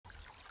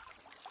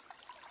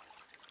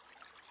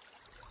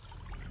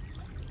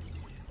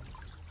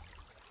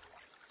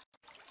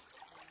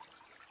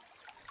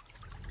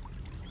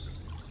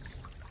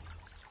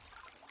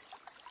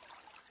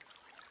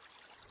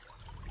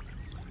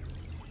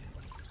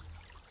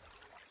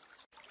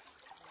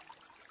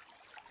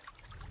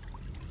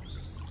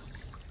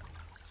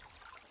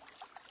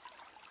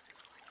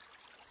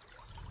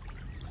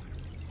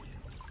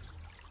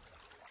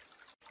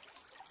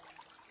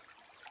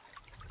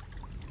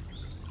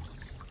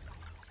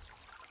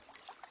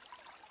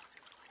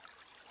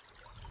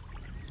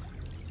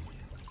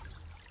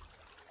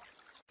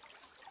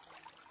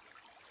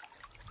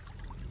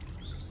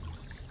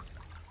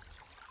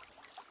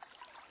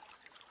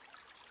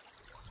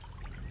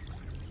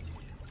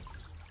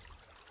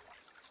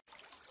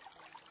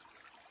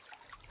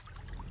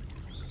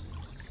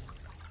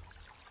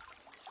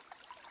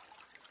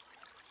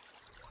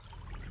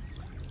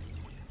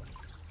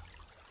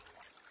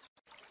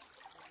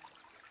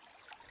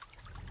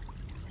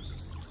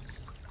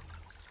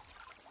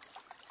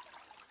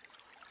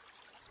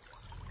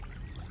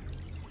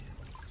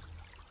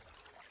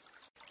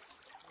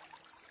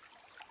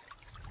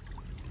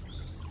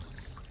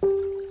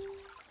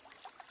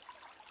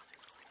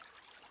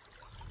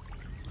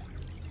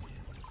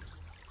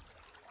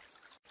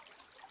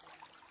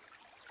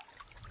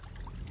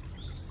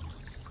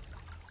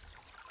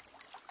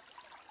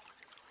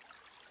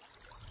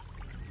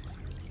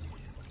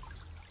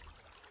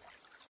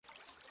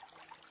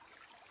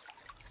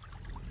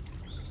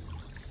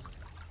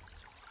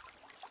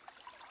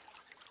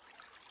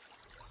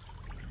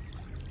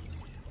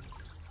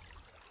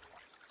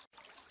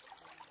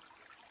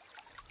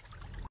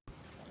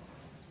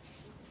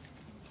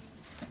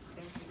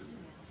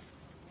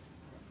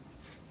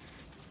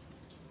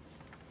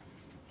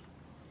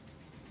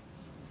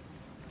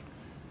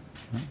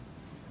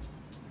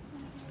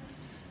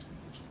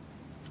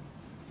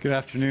Good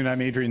afternoon.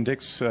 I'm Adrian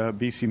Dix,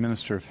 BC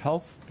Minister of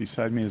Health.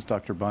 Beside me is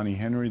Dr. Bonnie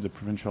Henry, the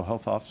Provincial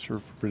Health Officer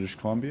for British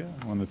Columbia.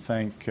 I want to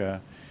thank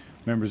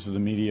members of the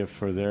media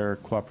for their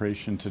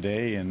cooperation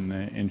today in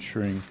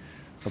ensuring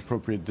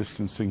appropriate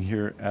distancing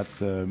here at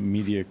the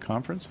media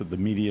conference, at the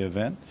media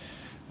event.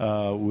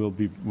 We'll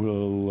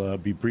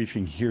be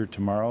briefing here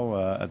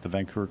tomorrow at the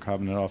Vancouver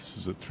Cabinet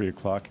offices at 3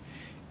 o'clock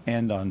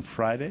and on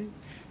Friday.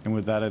 And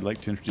with that, I'd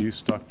like to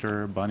introduce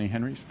Dr. Bonnie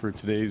Henry for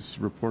today's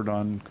report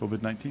on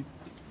COVID-19.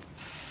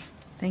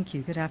 Thank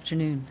you. Good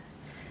afternoon.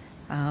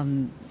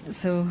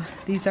 So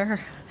these are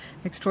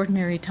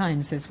extraordinary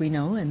times, as we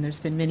know, and there's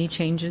been many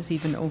changes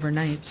even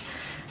overnight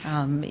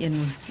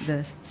in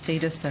the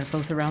status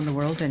both around the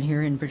world and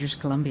here in British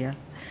Columbia.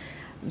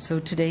 So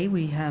today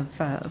we have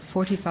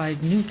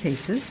 45 new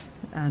cases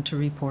to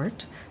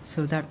report.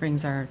 So that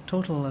brings our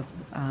total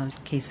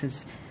of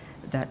cases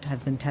that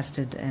have been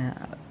tested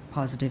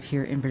positive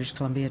here in British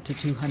Columbia to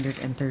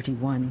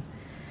 231.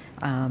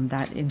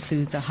 That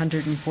includes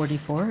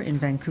 144 in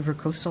Vancouver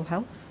Coastal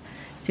Health,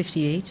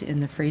 58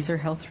 in the Fraser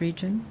Health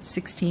Region,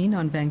 16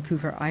 on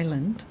Vancouver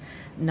Island,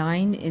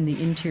 9 in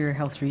the Interior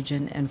Health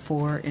Region, and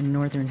 4 in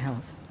Northern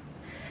Health,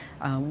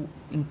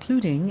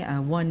 including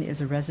one is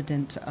a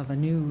resident of a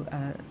new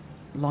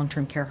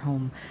long-term care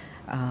home,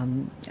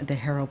 the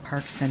Harrow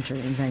Park Centre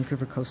in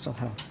Vancouver Coastal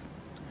Health.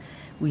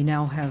 We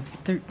now have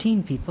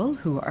 13 people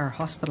who are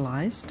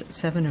hospitalized,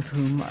 7 of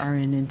whom are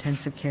in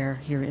intensive care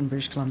here in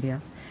British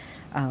Columbia.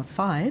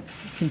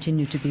 5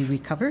 continue to be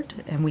recovered,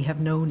 and we have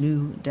no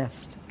new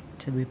deaths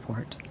to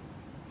report.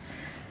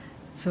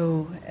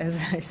 So, as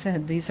I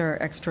said, these are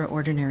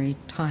extraordinary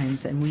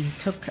times, and we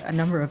took a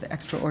number of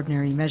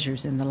extraordinary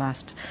measures in the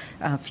last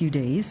few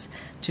days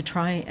to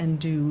try and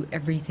do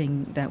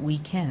everything that we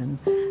can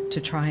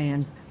to try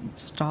and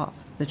stop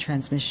the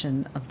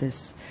transmission of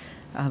this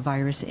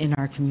virus in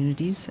our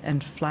communities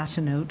and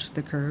flatten out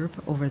the curve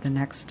over the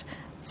next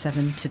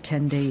 7 to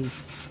 10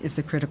 days is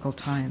the critical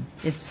time.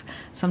 It's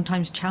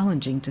sometimes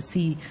challenging to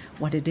see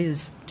what it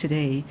is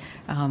today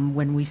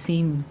when we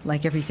seem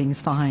like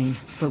everything's fine,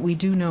 but we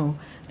do know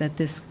that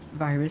this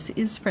virus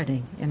is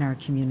spreading in our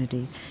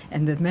community,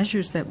 and the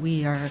measures that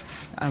we are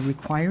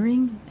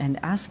requiring and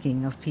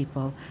asking of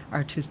people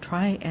are to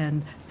try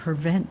and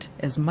prevent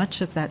as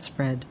much of that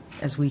spread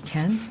as we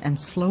can and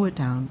slow it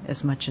down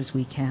as much as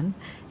we can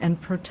and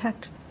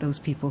protect those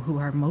people who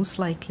are most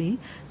likely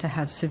to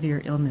have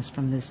severe illness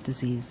from this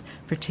disease,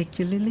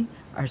 particularly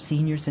our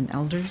seniors and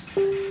elders,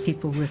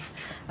 people with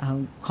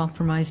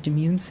compromised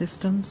immune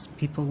systems,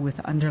 people with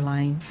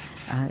underlying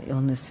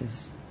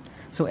illnesses.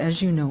 So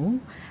as you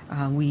know,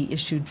 we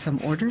issued some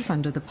orders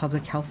under the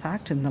Public Health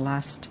Act in the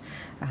last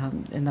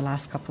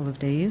couple of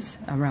days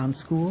around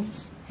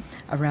schools,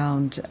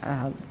 around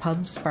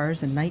pubs,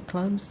 bars, and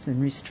nightclubs,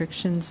 and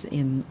restrictions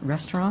in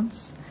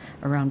restaurants,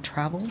 around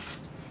travel,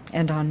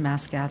 and on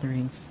mass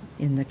gatherings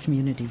in the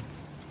community.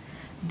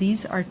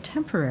 These are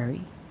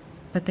temporary,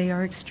 but they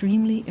are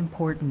extremely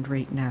important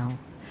right now.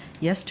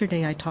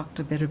 Yesterday I talked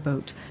a bit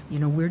about,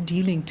 we're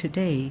dealing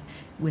today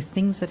with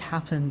things that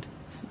happened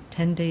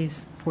 10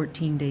 days,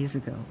 14 days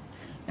ago.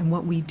 And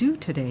what we do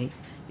today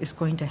is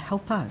going to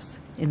help us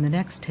in the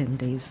next 10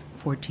 days,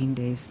 14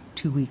 days,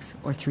 2 weeks,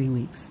 or 3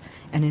 weeks.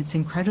 And it's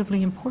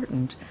incredibly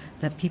important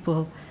that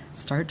people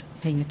start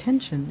paying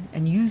attention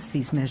and use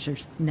these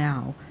measures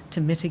now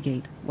to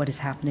mitigate what is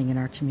happening in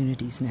our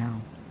communities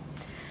now.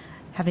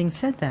 Having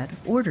said that,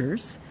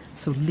 orders,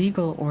 so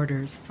legal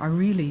orders, are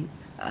really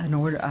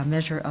a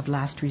measure of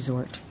last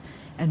resort.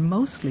 And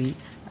mostly,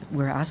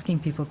 we're asking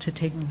people to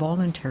take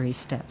voluntary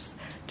steps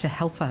to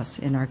help us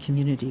in our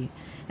community.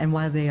 And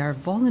while they are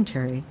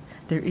voluntary,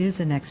 there is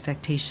an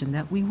expectation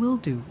that we will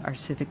do our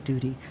civic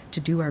duty to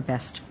do our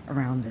best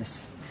around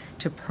this,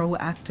 to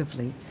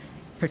proactively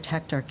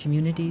protect our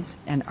communities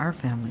and our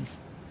families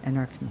and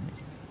our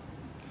communities.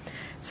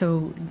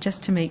 So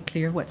just to make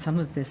clear what some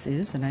of this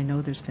is, and I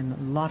know there's been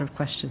a lot of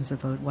questions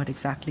about what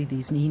exactly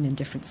these mean in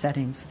different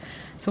settings.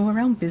 So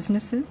around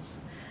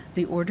businesses,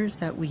 the orders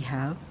that we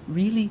have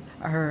really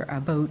are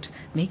about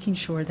making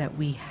sure that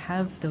we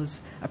have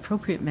those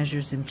appropriate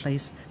measures in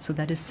place so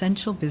that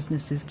essential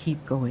businesses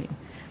keep going.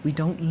 We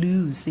don't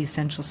lose the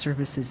essential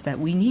services that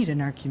we need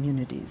in our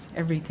communities.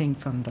 Everything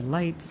from the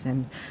lights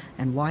and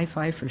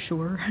Wi-Fi for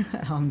sure,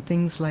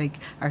 things like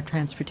our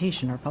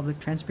transportation, our public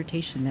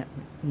transportation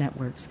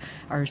networks,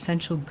 our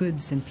essential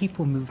goods and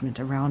people movement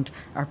around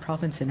our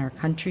province and our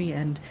country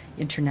and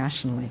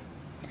internationally.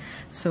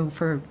 So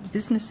for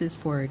businesses,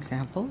 for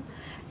example,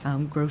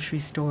 grocery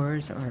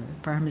stores or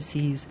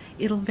pharmacies,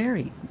 it'll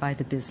vary by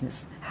the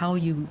business how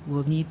you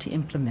will need to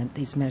implement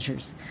these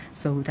measures.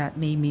 So that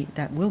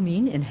will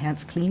mean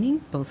enhanced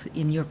cleaning, both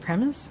in your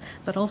premise,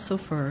 but also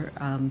for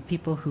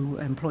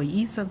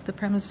employees of the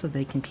premise, so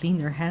they can clean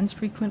their hands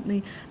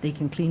frequently, they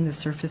can clean the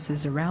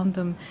surfaces around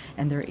them,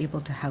 and they're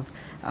able to have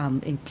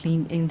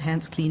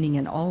enhanced cleaning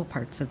in all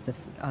parts of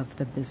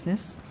the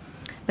business.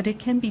 but it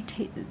can be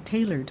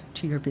tailored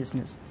to your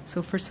business.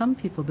 So for some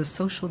people, the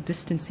social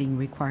distancing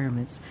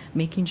requirements,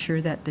 making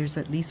sure that there's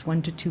at least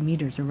 1 to 2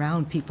 meters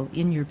around people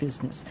in your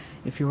business.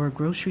 If you're a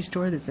grocery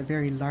store that's a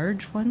very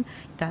large one,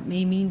 that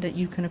may mean that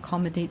you can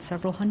accommodate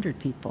several hundred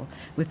people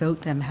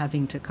without them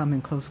having to come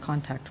in close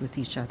contact with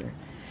each other.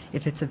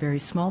 If it's a very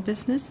small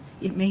business,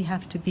 it may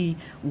have to be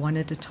one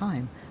at a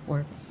time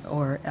or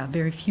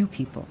very few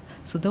people.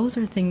 So those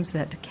are things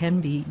that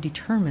can be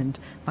determined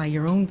by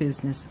your own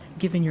business,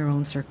 given your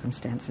own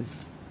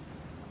circumstances.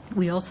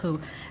 We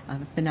also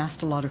have been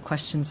asked a lot of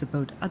questions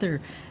about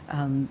other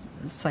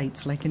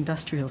sites, like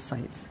industrial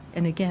sites.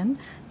 And again,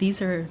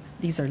 these are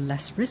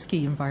less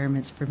risky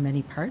environments for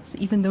many parts,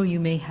 even though you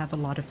may have a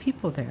lot of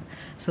people there.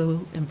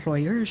 So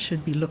employers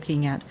should be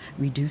looking at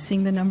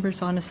reducing the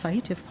numbers on a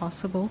site if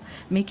possible,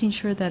 making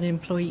sure that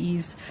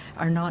employees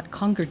are not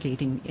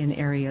congregating in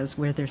areas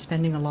where they're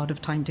spending a lot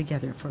of time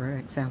together, for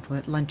example,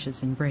 at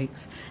lunches and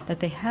breaks,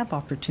 that they have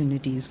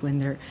opportunities when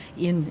they're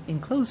in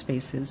enclosed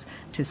spaces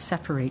to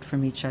separate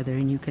from each other,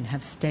 and you can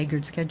have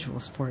staggered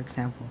schedules, for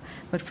example.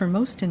 But for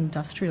most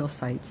industrial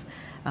sites,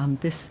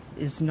 this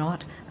is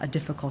not a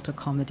difficult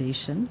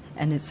accommodation,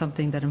 and it's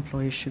something that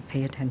employers should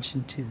pay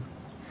attention to.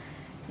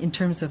 In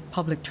terms of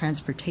public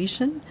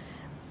transportation,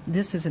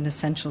 this is an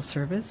essential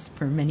service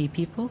for many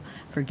people,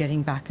 for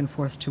getting back and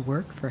forth to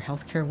work, for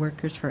healthcare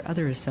workers, for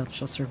other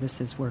essential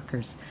services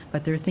workers.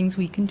 But there are things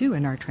we can do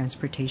in our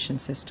transportation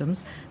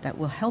systems that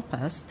will help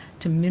us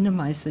to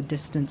minimize the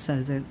distance,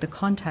 the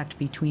contact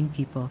between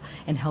people,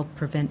 and help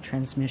prevent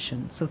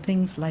transmission. So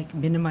things like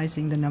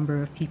minimizing the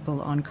number of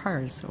people on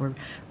cars, or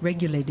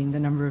regulating the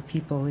number of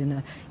people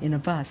in a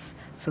bus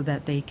so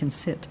that they can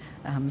sit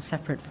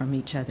separate from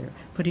each other,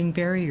 putting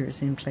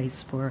barriers in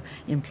place for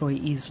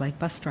employees like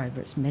bus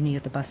drivers. Many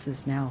of the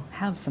buses now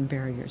have some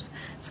barriers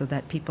so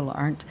that people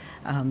aren't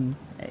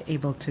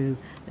able to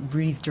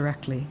breathe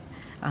directly.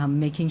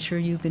 Making sure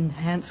you've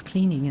enhanced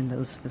cleaning in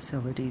those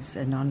facilities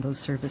and on those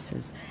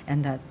services,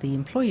 and that the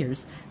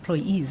employees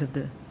of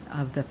the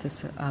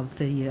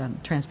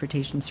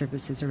transportation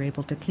services are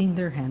able to clean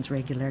their hands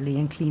regularly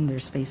and clean their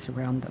space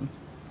around them.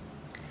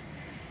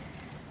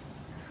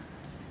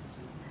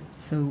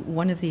 So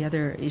one of the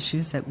other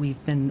issues that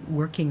we've been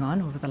working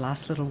on over the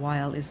last little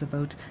while is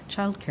about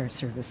childcare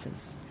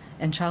services.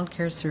 And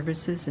childcare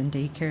services and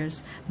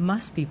daycares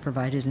must be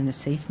provided in a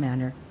safe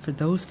manner for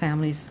those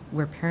families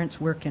where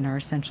parents work in our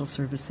essential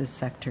services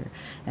sector.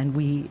 And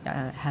we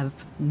have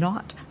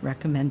not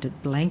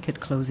recommended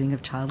blanket closing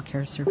of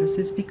childcare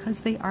services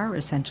because they are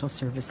essential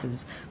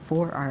services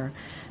for our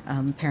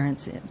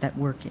parents that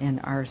work in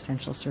our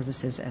essential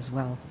services as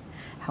well.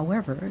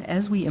 However,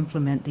 as we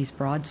implement these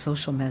broad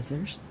social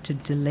measures to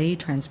delay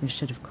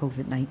transmission of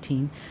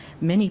COVID-19,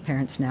 many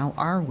parents now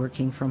are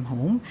working from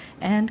home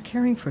and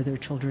caring for their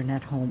children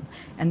at home.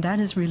 And that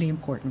is really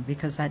important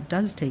because that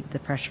does take the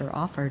pressure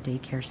off our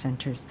daycare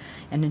centres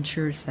and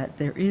ensures that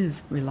there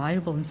is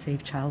reliable and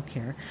safe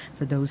childcare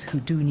for those who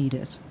do need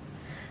it.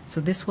 So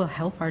this will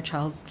help our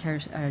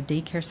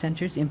daycare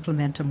centres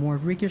implement a more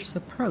rigorous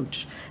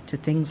approach to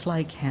things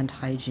like hand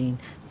hygiene,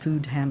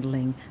 food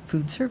handling,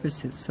 food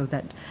services, so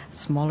that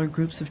smaller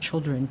groups of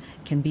children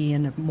can be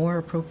in more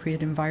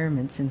appropriate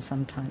environments in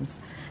sometimes.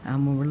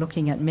 We're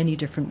looking at many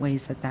different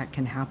ways that that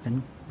can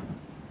happen.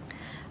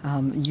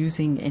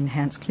 Using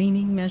enhanced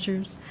cleaning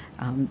measures,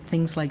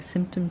 things like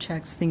symptom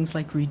checks, things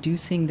like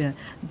reducing the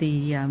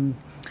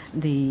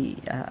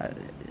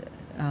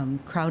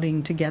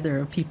crowding together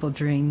of people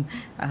during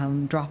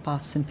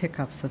drop-offs and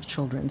pickups of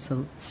children,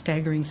 so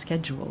staggering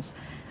schedules,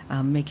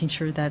 making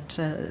sure that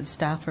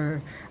staff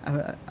are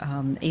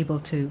able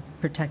to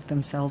protect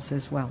themselves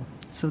as well.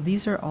 So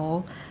these are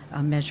all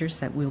measures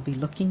that we'll be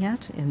looking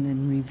at and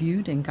then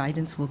reviewed, and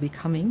guidance will be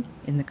coming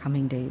in the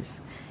coming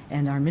days.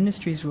 And our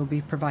ministries will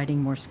be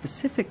providing more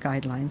specific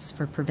guidelines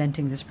for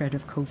preventing the spread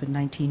of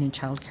COVID-19 in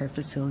childcare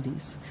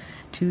facilities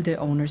to the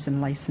owners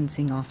and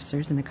licensing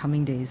officers in the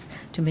coming days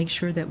to make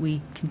sure that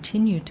we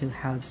continue to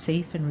have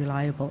safe and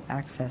reliable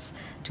access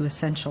to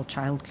essential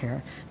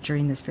childcare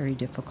during this very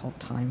difficult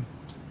time.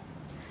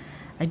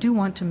 I do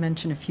want to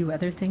mention a few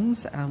other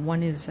things.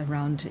 One is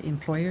around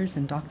employers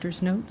and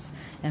doctors' notes,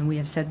 and we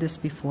have said this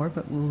before,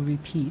 but we'll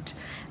repeat.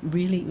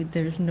 Really,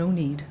 there's no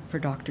need for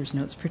doctors'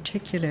 notes,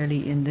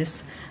 particularly in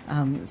this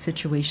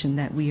situation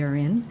that we are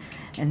in,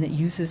 and that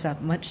uses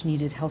up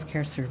much-needed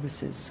healthcare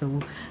services. So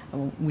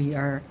we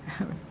are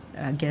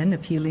again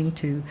appealing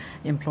to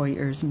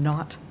employers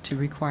not to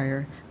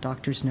require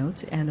doctor's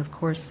notes, and of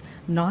course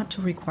not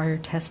to require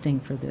testing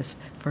for this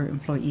for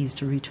employees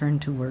to return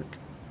to work.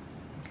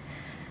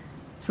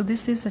 So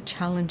this is a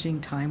challenging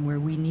time where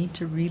we need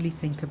to really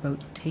think about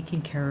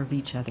taking care of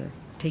each other,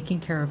 taking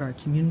care of our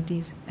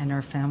communities and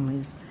our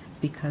families,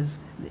 because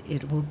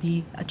it will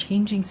be a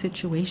changing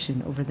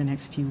situation over the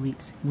next few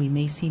weeks. We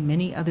may see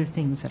many other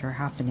things that are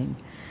happening.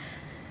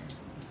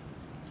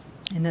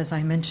 And as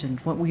I mentioned,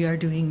 what we are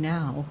doing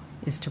now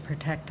is to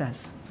protect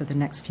us for the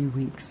next few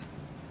weeks.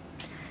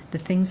 The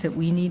things that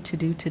we need to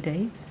do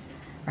today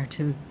are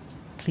to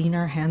clean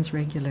our hands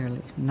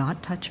regularly,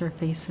 not touch our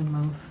face and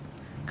mouth,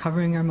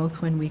 covering our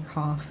mouth when we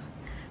cough.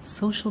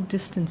 Social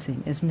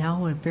distancing is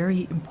now a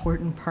very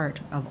important part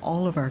of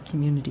all of our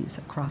communities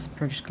across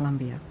British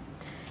Columbia.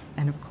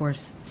 And of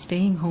course,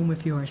 staying home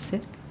if you are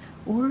sick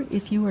or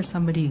if you are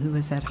somebody who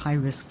is at high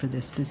risk for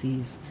this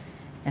disease.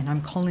 And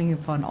I'm calling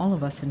upon all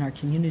of us in our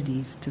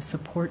communities to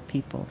support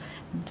people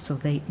so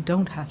they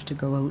don't have to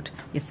go out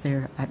if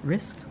they're at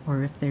risk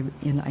or if they're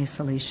in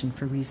isolation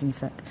for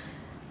reasons that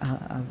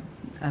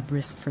of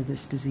risk for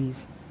this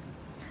disease.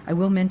 I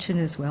will mention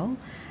as well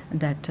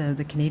that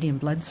the Canadian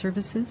Blood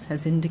Services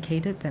has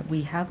indicated that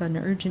we have an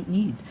urgent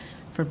need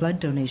for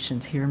blood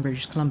donations here in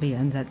British Columbia,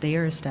 and that they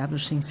are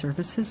establishing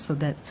services so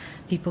that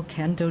people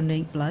can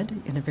donate blood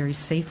in a very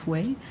safe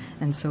way.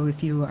 And so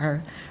if you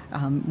are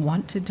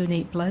want to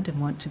donate blood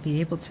and want to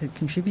be able to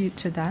contribute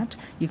to that,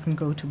 you can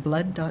go to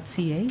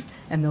blood.ca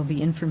and there'll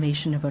be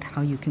information about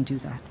how you can do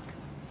that.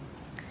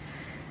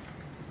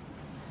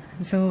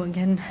 So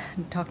again,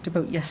 talked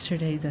about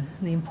yesterday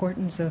the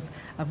importance of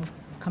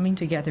coming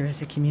together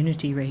as a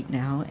community right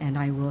now, and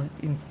I will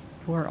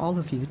implore all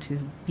of you to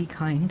be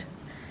kind,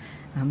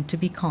 to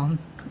be calm,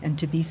 and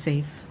to be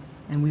safe,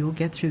 and we will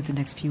get through the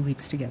next few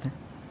weeks together.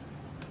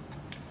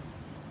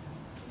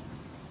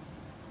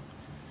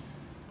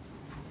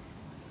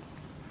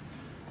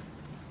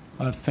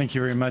 Thank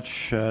you very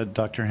much,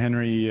 Dr.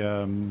 Henry.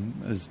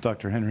 As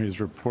Dr. Henry has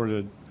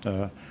reported,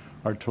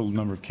 our total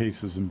number of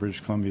cases in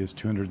British Columbia is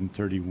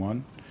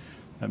 231,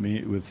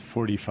 with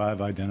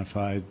 45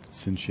 identified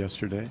since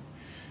yesterday.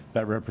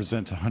 That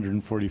represents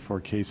 144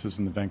 cases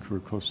in the Vancouver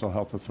Coastal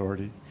Health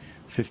Authority,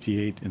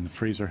 58 in the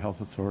Fraser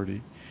Health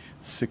Authority,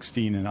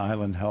 16 in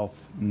Island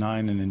Health,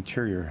 9 in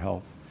Interior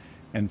Health,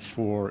 and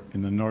 4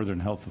 in the Northern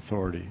Health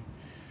Authority.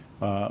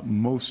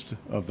 Most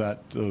of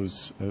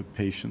those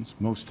patients,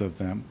 most of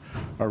them,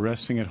 are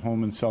resting at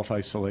home in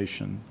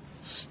self-isolation,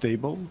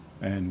 stable,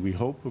 and we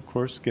hope, of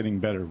course, getting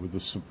better with the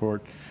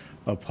support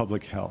of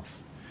public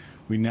health.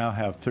 We now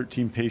have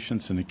 13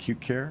 patients in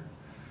acute care.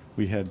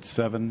 We had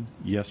 7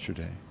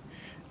 yesterday.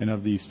 And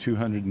of these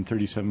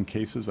 237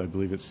 cases, I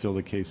believe it's still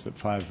the case that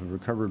 5 have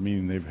recovered,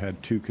 meaning they've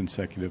had 2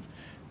 consecutive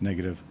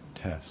negative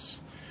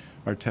tests.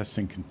 Our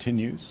testing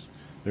continues.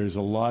 There's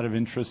a lot of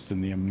interest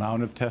in the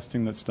amount of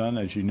testing that's done.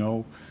 As you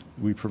know,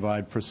 we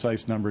provide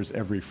precise numbers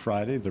every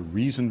Friday. The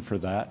reason for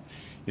that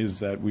is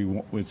that we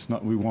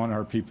want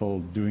our people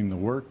doing the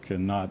work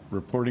and not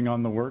reporting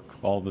on the work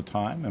all the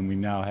time. And we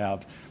now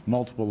have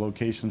multiple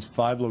locations,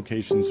 5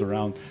 locations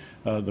around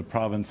the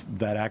province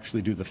that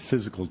actually do the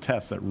physical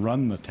tests, that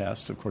run the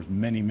tests. Of course,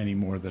 many, many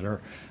more that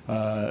are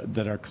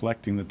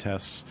collecting the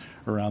tests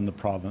around the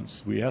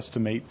province. We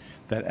estimate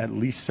that at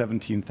least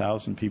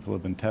 17,000 people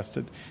have been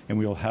tested, and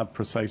we will have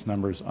precise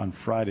numbers on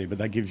Friday. But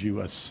that gives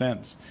you a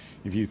sense.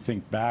 If you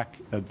think back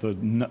at the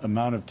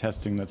amount of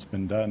testing that's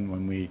been done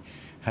when we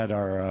had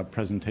our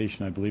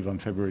presentation, I believe on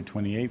February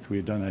 28th, we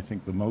had done, I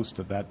think, the most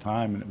at that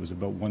time, and it was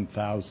about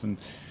 1,000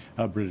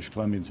 British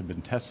Columbians have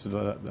been tested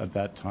at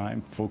that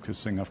time,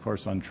 focusing, of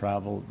course, on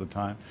travel at the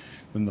time.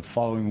 Then the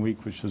following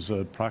week, which was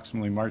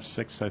approximately March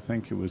 6th, I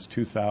think, it was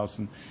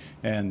 2,000,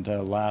 and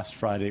last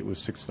Friday it was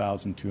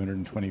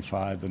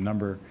 6,225. The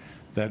number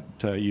that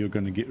you're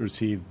going to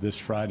receive this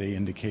Friday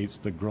indicates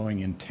the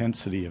growing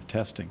intensity of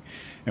testing.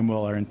 And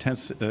while our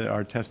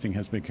testing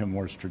has become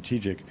more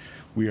strategic,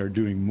 we are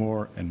doing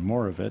more and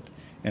more of it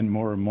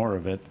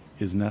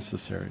is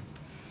necessary.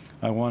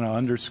 I want to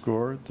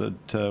underscore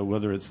that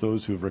whether it's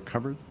those who have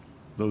recovered,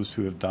 those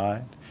who have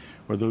died,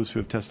 or those who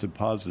have tested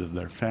positive,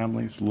 their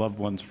families, loved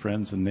ones,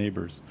 friends, and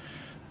neighbors,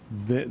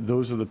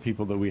 those are the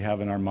people that we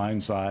have in our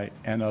mind's eye,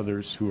 and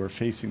others who are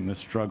facing this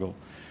struggle,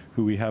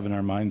 who we have in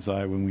our mind's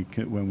eye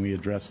when we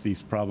address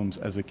these problems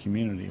as a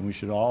community. And we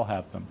should all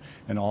have them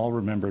and all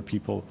remember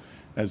people,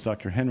 as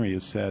Dr. Henry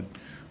has said,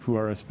 who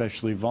are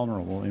especially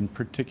vulnerable, in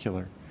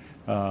particular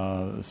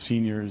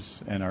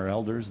seniors and our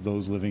elders,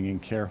 those living in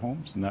care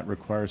homes, and that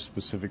requires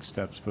specific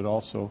steps, but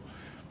also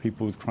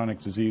people with chronic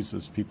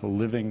diseases, people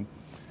living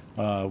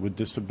with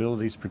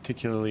disabilities,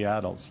 particularly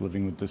adults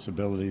living with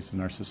disabilities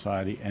in our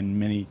society, and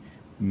many,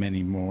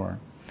 many more.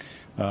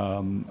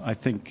 I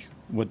think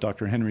what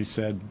Dr. Henry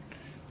said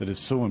that is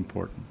so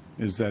important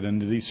is that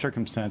under these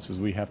circumstances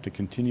we have to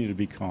continue to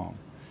be calm,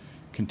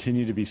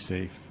 continue to be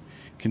safe,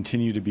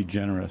 continue to be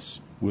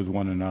generous with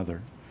one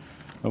another.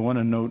 I want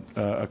to note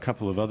a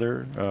couple of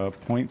other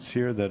points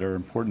here that are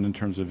important in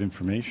terms of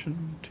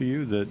information to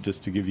you, that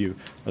just to give you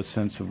a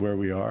sense of where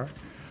we are.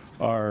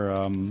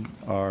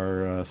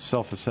 Our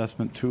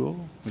self-assessment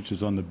tool, which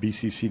is on the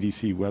BC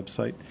CDC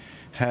website,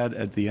 had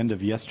at the end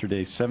of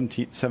yesterday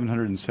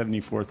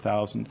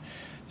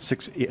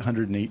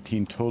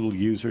 774,818 total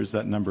users.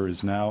 That number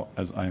is now,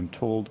 as I am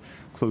told,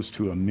 close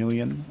to 1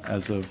 million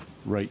as of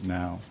right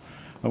now.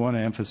 I want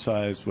to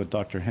emphasize what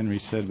Dr. Henry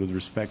said with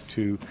respect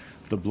to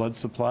the blood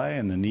supply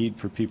and the need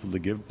for people to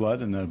give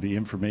blood, and there'll be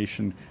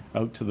information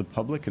out to the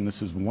public, and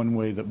this is one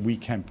way that we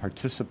can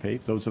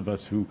participate, those of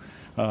us who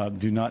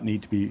do not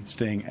need to be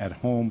staying at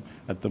home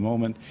at the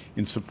moment,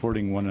 in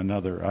supporting one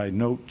another. I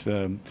note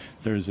in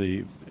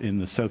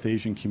the South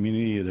Asian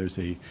community there's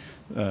a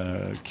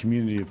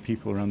community of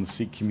people around the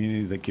Sikh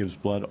community that gives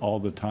blood all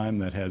the time,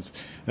 that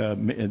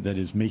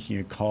is making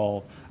a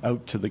call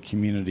out to the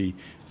community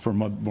for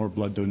more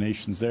blood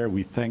donations there.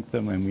 We thank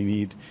them, and we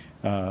need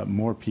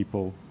more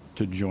people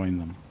to join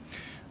them.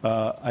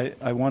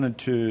 I wanted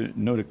to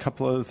note a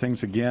couple other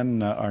things.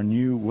 Again, our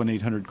new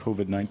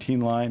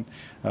 1-800-COVID-19 line,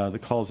 the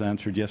calls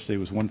answered yesterday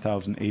was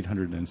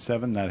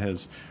 1,807. That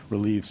has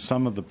relieved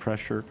some of the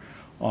pressure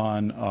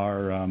on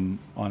our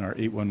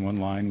 811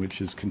 line,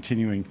 which is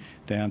continuing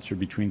to answer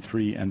between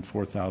 3,000 and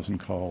 4,000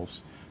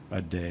 calls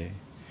a day.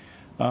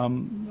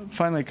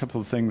 Finally, a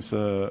couple of things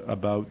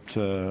about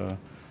the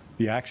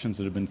actions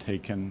that have been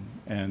taken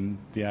and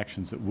the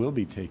actions that will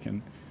be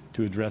taken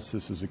to address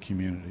this as a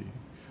community.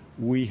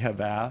 We have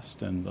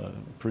asked, and the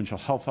provincial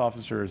health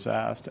officer has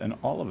asked, and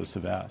all of us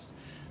have asked,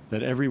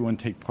 that everyone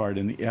take part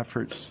in the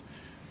efforts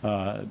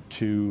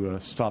to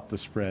stop the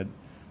spread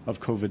of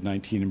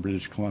COVID-19 in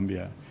British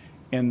Columbia.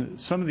 And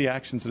some of the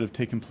actions that have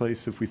taken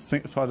place, if we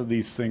thought of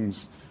these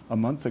things a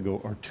month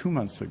ago or 2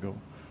 months ago,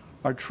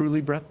 are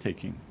truly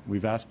breathtaking.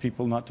 We've asked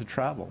people not to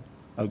travel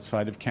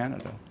outside of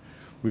Canada.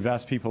 We've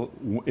asked people,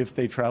 if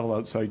they travel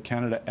outside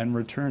Canada and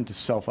return, to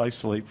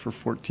self-isolate for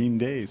 14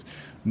 days.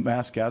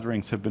 Mass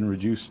gatherings have been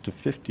reduced to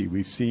 50.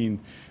 We've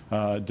seen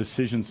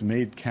decisions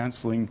made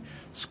canceling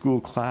school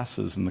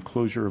classes and the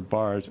closure of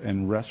bars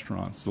and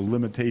restaurants, the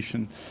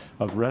limitation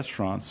of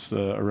restaurants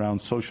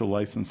around social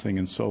licensing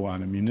and so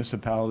on. And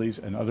municipalities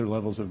and other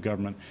levels of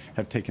government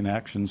have taken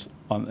actions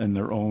in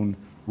their own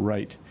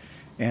right.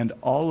 And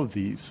all of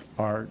these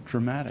are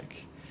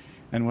dramatic.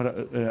 And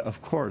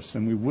of course,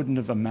 and we wouldn't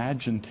have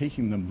imagined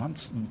taking them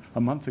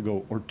a month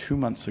ago or 2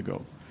 months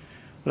ago.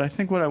 But I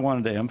think what I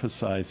wanted to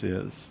emphasize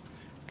is,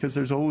 because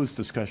there's always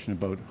discussion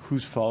about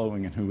who's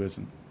following and who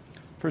isn't.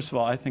 First of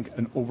all, I think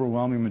an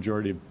overwhelming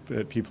majority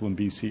of people in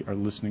BC are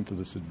listening to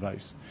this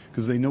advice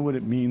because they know what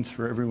it means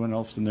for everyone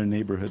else in their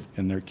neighborhood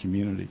and their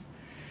community.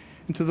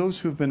 And to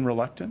those who have been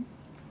reluctant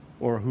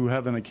or who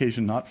have on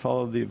occasion not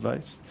followed the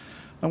advice,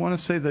 I want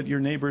to say that your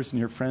neighbors and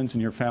your friends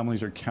and your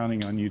families are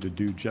counting on you to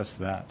do just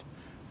that.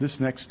 This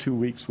next 2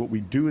 weeks, what we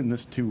do in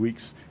this 2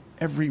 weeks,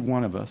 every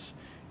one of us,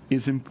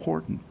 is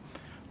important.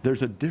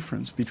 There's a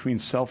difference between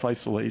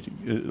self-isolation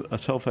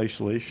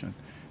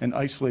and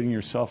isolating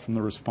yourself from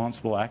the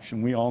responsible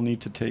action we all need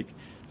to take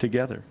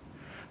together.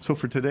 So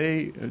for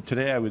today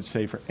I would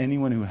say for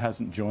anyone who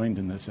hasn't joined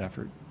in this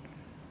effort,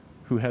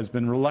 who has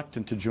been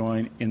reluctant to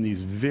join in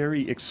these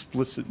very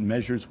explicit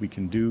measures we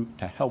can do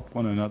to help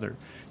one another,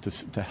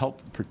 to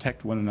help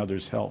protect one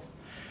another's health,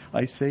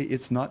 I say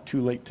it's not too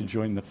late to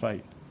join the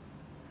fight.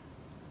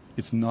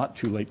 It's not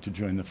too late to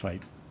join the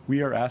fight.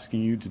 We are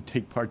asking you to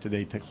take part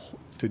today,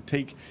 to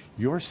take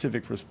your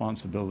civic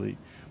responsibility,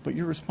 but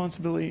your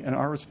responsibility and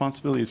our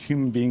responsibility as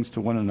human beings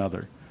to one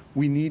another.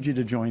 We need you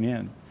to join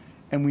in,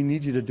 and we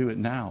need you to do it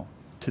now,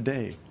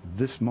 today,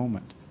 this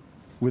moment,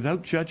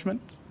 without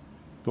judgment,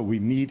 but we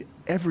need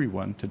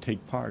everyone to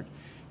take part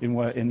in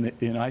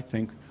I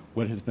think,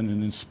 what has been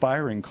an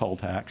inspiring call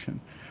to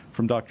action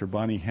from Dr.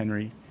 Bonnie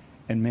Henry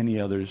and many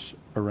others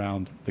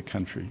around the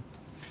country.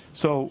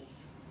 So,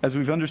 as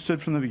we've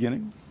understood from the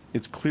beginning,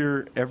 it's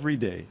clear every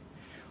day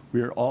we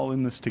are all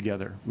in this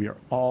together. We are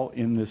all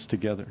in this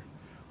together.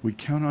 We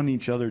count on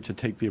each other to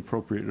take the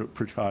appropriate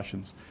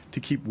precautions to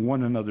keep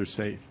one another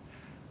safe.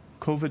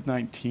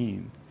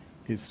 COVID-19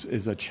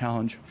 is a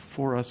challenge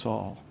for us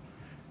all.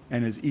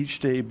 And as each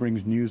day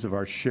brings news of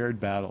our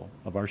shared battle,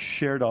 of our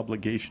shared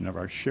obligation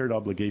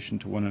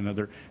to one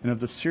another, and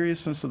of the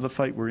seriousness of the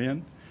fight we're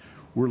in,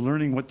 we're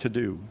learning what to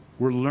do.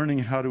 We're learning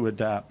how to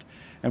adapt.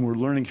 And we're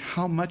learning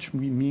how much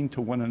we mean to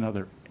one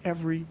another,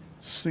 every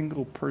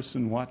single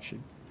person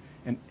watching,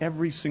 and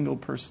every single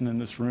person in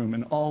this room,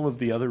 and all of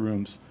the other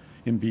rooms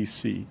in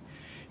BC.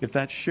 If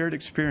that shared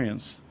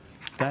experience,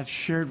 that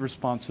shared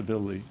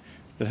responsibility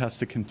that has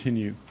to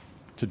continue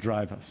to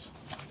drive us.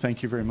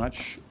 Thank you very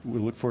much. We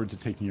look forward to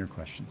taking your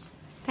questions.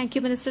 Thank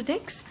you, Minister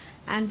Dix.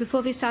 And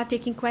before we start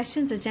taking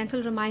questions, a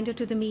gentle reminder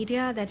to the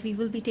media that we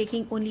will be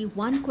taking only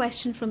one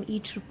question from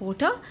each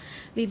reporter.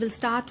 We will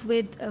start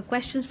with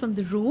questions from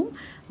the room.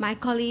 My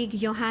colleague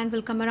Johan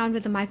will come around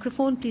with the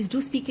microphone. Please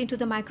do speak into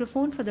the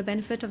microphone for the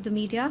benefit of the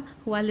media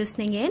who are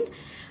listening in.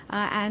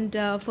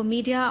 For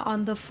media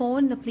on the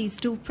phone, please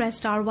do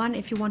press *1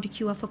 if you want to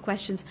queue up for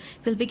questions.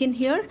 We'll begin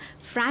here.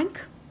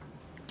 Frank.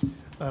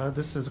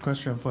 This is a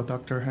question for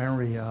Dr.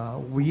 Henry.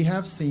 We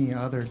have seen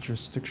other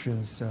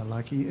jurisdictions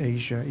like in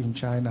Asia, in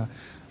China,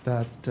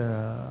 that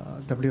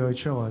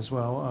WHO as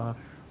well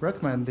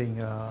recommending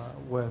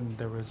when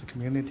there is a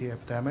community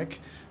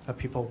epidemic,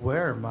 people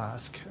wear a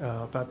mask.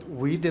 But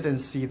we didn't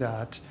see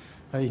that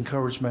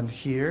encouragement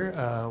here.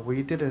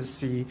 We didn't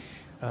see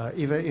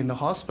even in the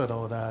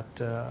hospital that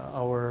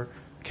our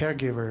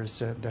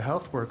caregivers and the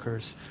health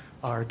workers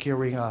are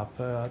gearing up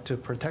to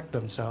protect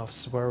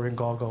themselves, wearing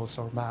goggles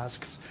or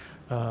masks.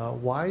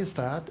 Why is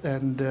that?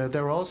 And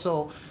there are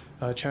also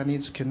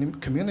Chinese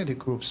community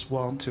groups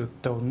want to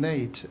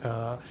donate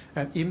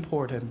and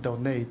import and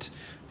donate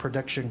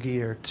protection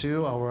gear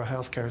to our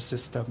healthcare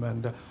system.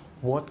 And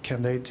what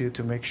can they do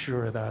to make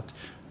sure that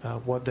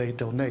what they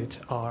donate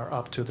are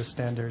up to the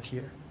standard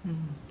here?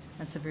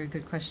 That's a very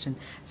good question.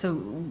 So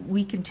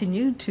we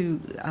continue to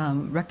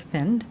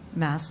recommend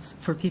masks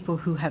for people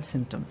who have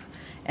symptoms,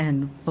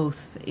 and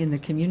both in the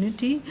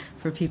community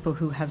for people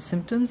who have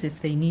symptoms.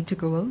 If they need to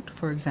go out,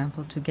 for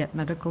example, to get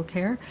medical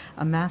care,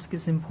 a mask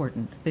is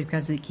important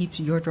because it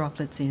keeps your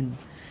droplets in.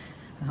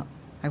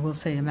 I will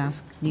say a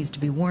mask needs to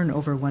be worn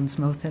over one's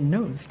mouth and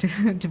nose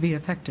to be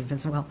effective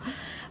as well.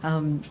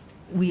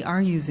 We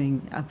are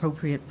using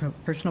appropriate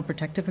personal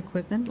protective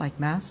equipment like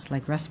masks,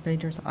 like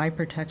respirators, eye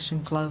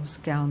protection, gloves,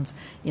 gowns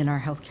in our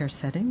healthcare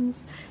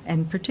settings, and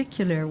in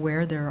particular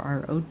where there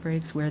are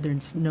outbreaks, where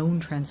there's known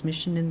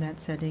transmission in that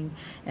setting.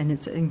 And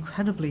it's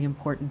incredibly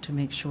important to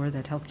make sure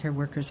that healthcare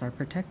workers are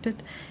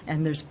protected,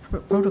 and there's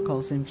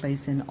protocols in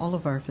place in all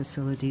of our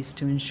facilities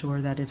to ensure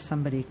that if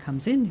somebody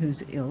comes in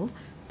who's ill,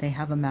 they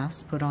have a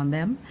mask put on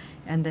them,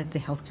 and that the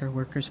healthcare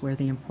workers wear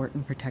the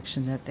important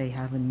protection that they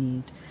have and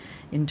need.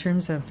 In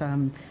terms of,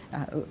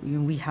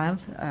 we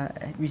have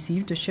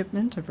received a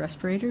shipment of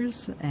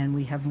respirators, and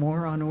we have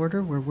more on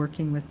order. We're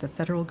working with the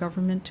federal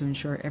government to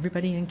ensure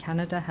everybody in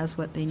Canada has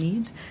what they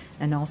need.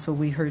 And also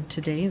we heard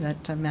today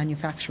that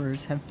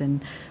manufacturers have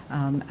been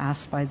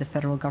asked by the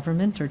federal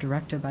government or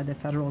directed by the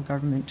federal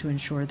government to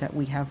ensure that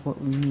we have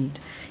what we need.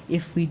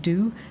 If we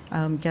do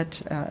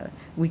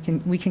we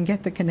can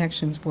get the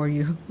connections for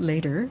you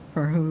later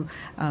for who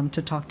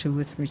to talk to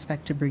with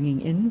respect to bringing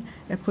in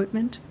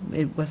equipment.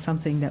 It was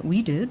something that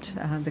we did,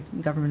 the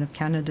Government of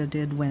Canada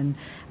did, when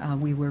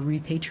we were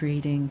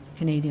repatriating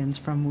Canadians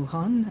from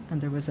Wuhan,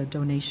 and there was a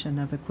donation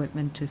of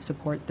equipment to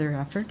support their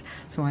effort.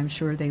 So I'm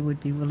sure they would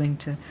be willing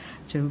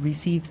to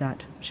receive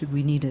that should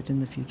we need it in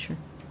the future.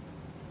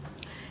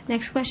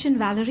 Next question,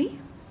 Valerie.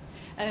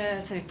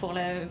 C'est pour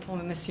M.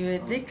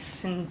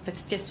 Dix, une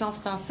petite question en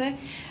français.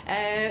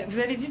 Vous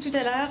avez dit tout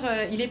à l'heure,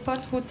 il n'est pas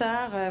trop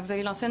tard, vous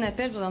avez lancé un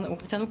appel au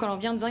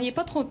Britanno-Colombien en disant il n'est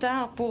pas trop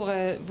tard pour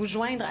vous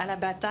joindre à la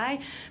bataille.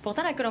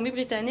 Pourtant, la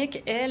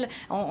Colombie-Britannique, elle,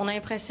 on a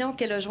l'impression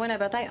qu'elle a joint la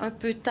bataille un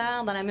peu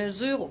tard, dans la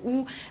mesure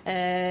où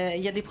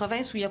il y a des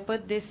provinces où il n'y a pas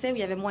de décès, où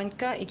il y avait moins de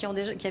cas et qui ont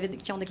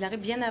déclaré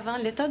bien avant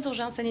l'état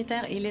d'urgence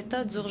sanitaire et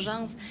l'état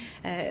d'urgence.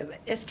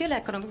 Est-ce que la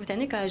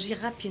Colombie-Britannique a agi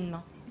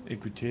rapidement?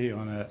 Écoutez,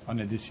 on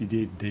a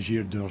décidé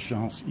d'agir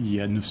d'urgence il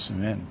y a 9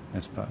 semaines,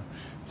 n'est-ce pas?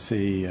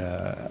 C'est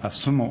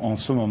en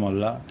ce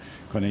moment-là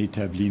qu'on a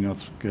établi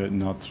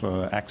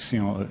notre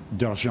action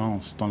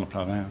d'urgence dans la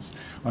province.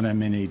 On a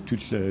mené tout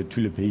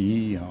le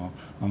pays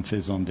en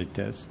faisant des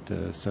tests,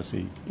 ça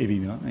c'est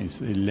évident, et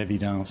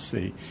l'évidence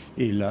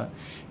est là.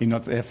 Et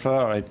notre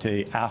effort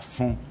était à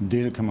fond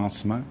dès le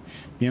commencement.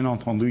 Bien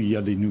entendu, il y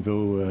a des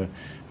nouvelles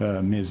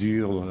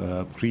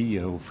mesures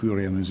prises au fur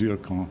et à mesure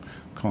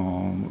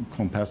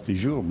qu'on passe des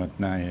jours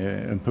maintenant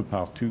un peu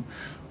partout.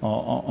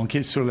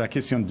 Sur la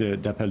question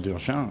d'appel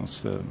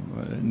d'urgence,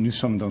 nous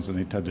sommes dans un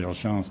état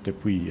d'urgence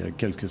depuis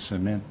quelques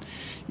semaines.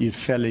 Il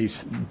fallait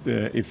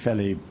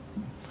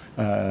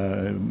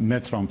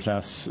mettre en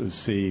place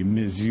ces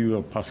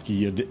mesures parce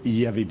qu'il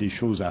y avait des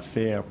choses à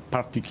faire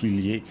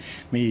particulières.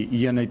 Mais il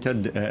y a un état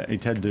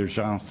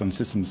d'urgence dans le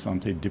système de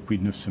santé depuis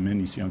 9 semaines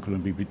ici en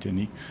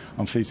Colombie-Britannique.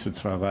 On fait ce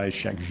travail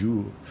chaque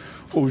jour.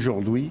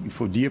 Aujourd'hui, il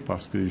faut dire,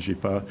 parce que je n'ai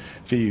pas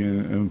fait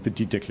une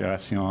petite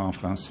déclaration en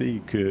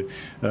français, que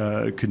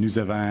nous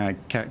avons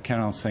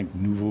 45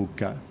 nouveaux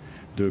cas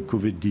de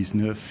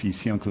COVID-19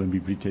 ici en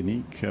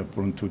Colombie-Britannique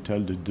pour un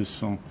total de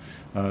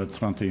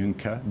 231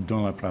 cas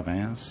dans la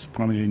province.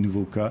 Parmi les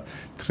nouveaux cas,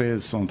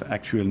 13 sont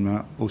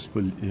actuellement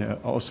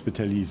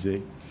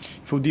hospitalisés.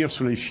 Il faut dire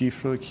sur les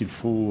chiffres qu'il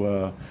faut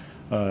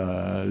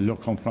leur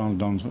comprendre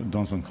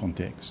dans un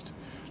contexte.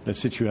 La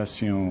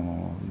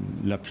situation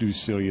la plus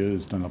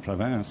sérieuse dans la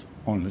province,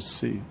 on le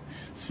sait,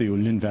 c'est au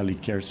Lynn Valley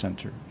Care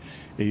Center.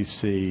 Et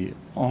c'est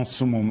en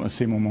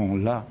ces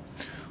moments-là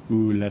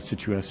où la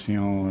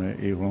situation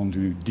est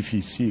rendue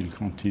difficile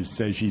quand il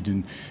s'agit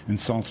d'un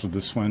centre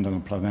de soins dans la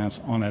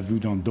province. On a vu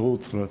dans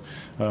d'autres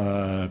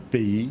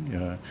pays,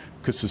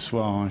 que ce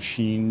soit en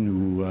Chine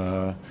ou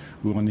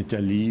en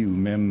Italie ou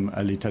même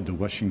à l'État de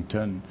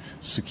Washington,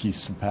 ce qui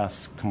se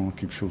passe quand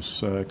quelque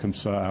chose comme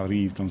ça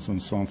arrive dans un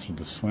centre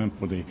de soins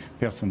pour des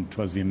personnes de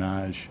troisième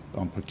âge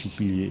en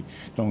particulier.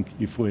 Donc,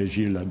 il faut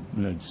agir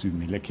là-dessus.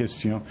 Mais la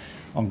question,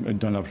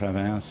 dans la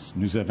province,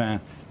 nous avons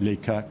les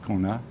cas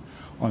qu'on a.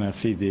 On a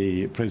fait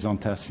des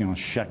présentations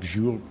chaque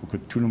jour pour que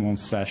tout le monde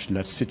sache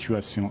la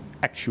situation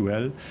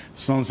actuelle,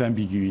 sans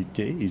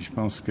ambiguïté. Et je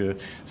pense que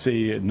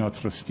c'est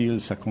notre style,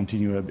 ça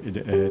continue à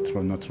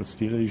être notre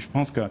style. Et je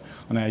pense qu'on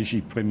a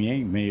agi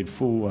premier, mais il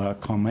faut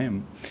quand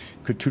même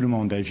que tout le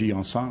monde agisse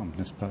ensemble,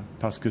 n'est-ce pas?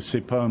 Parce que ce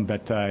n'est pas une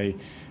bataille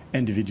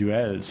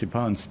individuelle, c'est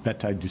pas une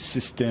bataille du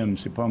système,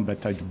 c'est pas une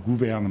bataille du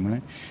gouvernement,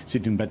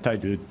 c'est une bataille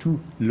de tout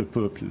le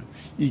peuple,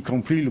 y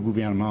compris le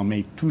gouvernement,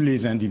 mais tous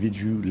les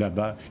individus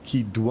là-bas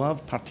qui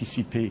doivent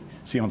participer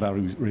si on va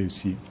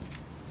réussir.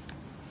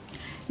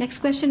 Next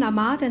question,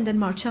 Ahmad, and then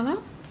Marcella.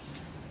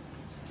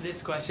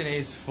 This question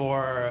is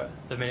for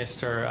the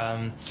minister,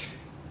 and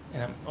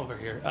I'm over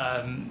here.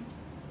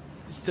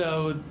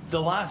 So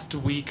the last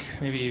week,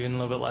 maybe even a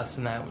little bit less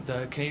than that,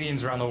 the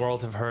Canadians around the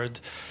world have heard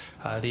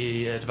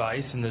the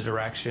advice and the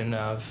direction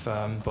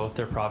of both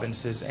their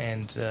provinces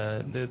and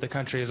the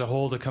country as a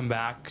whole to come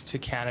back to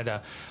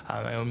Canada.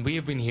 And we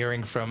have been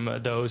hearing from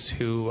those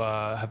who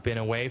have been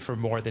away for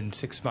more than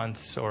 6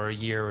 months or a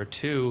year or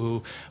two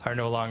who are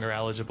no longer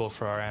eligible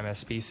for our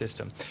MSP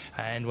system.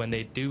 And when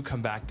they do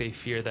come back, they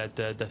fear that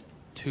the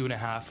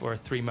 2.5 or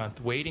 3 month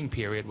waiting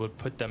period would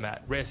put them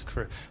at risk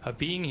for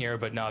being here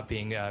but not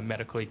being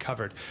medically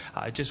covered.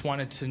 I just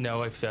wanted to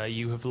know if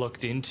you have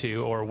looked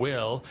into or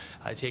will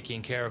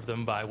taking care of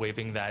them by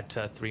waiving that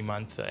 3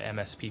 month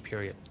MSP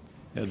period.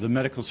 The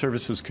Medical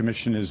Services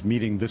Commission is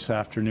meeting this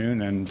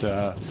afternoon, and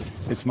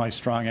it's my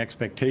strong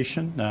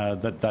expectation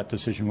that that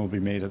decision will be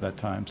made at that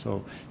time.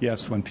 So,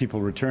 yes, when people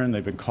return,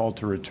 they've been called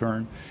to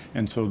return,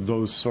 and so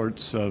those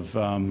sorts of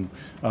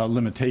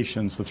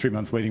limitations, the 3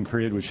 month waiting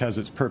period, which has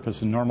its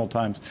purpose in normal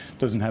times,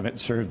 doesn't have it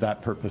serve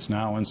that purpose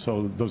now, and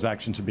so those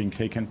actions are being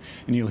taken,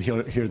 and you'll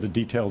hear the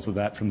details of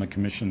that from the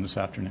Commission this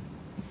afternoon.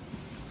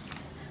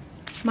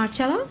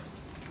 Marcella?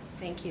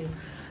 Thank you.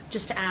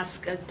 Just to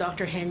ask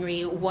Dr.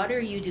 Henry, what are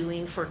you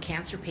doing for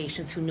cancer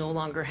patients who no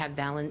longer have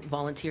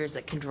volunteers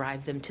that can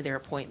drive them to their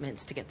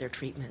appointments to get their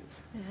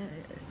treatments?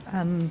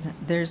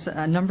 There's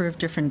a number of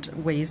different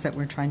ways that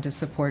we're trying to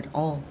support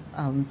all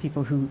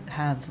people who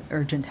have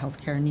urgent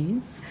health care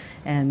needs,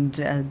 and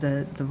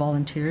the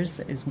volunteers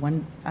is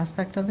one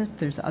aspect of it.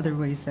 There's other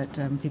ways that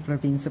people are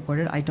being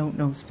supported. I don't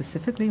know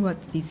specifically what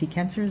BC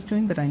Cancer is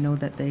doing, but I know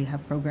that they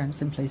have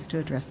programs in place to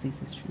address these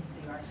issues.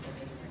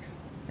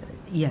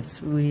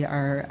 Yes, we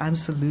are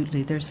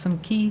absolutely. There's some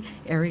key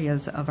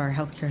areas of our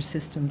healthcare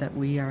system that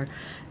we are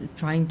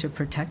trying to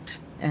protect,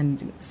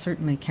 and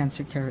certainly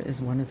cancer care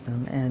is one of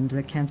them. And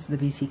the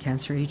BC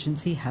Cancer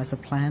Agency has a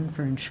plan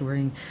for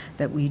ensuring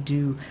that we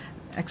do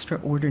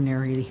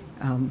extraordinary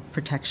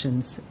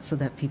protections so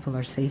that people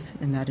are safe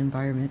in that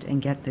environment and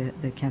get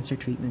the cancer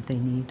treatment they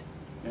need.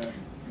 Yeah,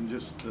 and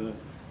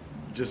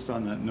just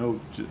on that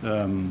note,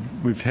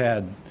 we've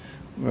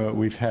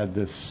had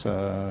this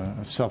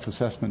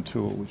self-assessment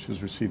tool which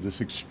has received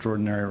this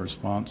extraordinary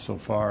response so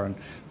far, and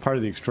part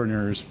of the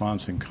extraordinary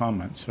response in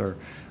comments are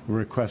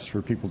requests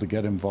for people to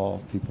get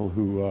involved, people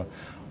who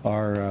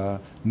are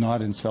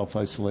not in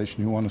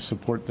self-isolation, who want to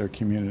support their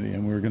community,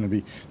 and we're going to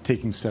be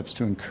taking steps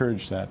to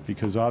encourage that,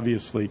 because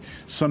obviously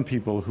some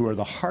people who are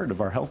the heart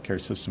of our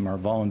healthcare system, our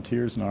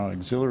volunteers and our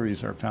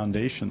auxiliaries, our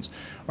foundations,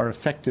 are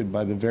affected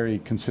by the very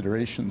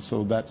considerations.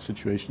 So that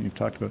situation you've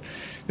talked about.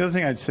 The other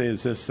thing I'd say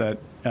is this, that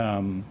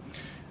and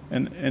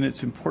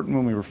it's important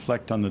when we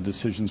reflect on the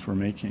decisions we're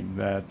making,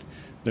 that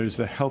there's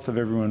the health of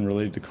everyone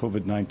related to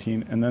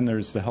COVID-19, and then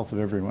there's the health of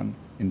everyone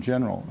in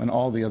general, and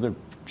all the other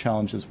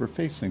challenges we're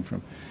facing,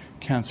 from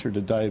cancer to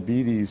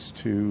diabetes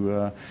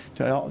to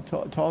all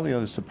the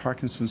others, to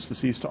Parkinson's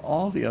disease, to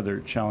all the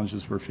other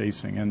challenges we're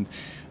facing. And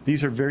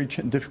these are very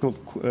difficult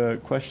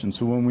questions.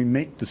 So when we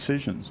make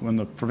decisions, when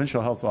the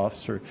provincial health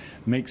officer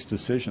makes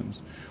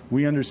decisions,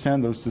 we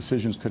understand those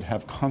decisions could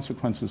have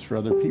consequences for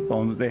other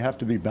people, and that they have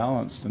to be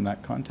balanced in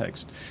that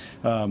context.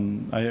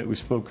 We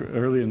spoke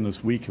earlier in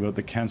this week about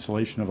the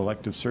cancellation of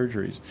elective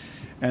surgeries.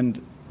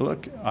 And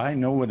look, I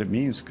know what it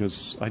means,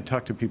 because I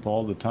talk to people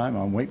all the time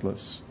on wait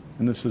lists.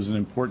 And this is an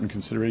important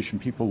consideration,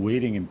 people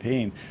waiting in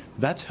pain.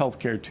 That's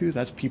healthcare too,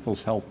 that's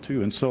people's health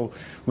too. And so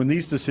when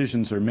these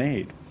decisions are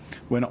made,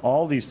 when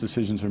all these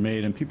decisions are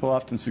made, and people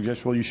often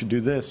suggest, well, you should do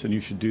this and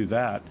you should do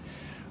that,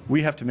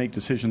 we have to make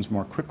decisions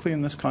more quickly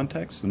in this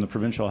context, and the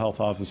provincial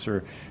health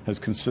officer has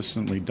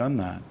consistently done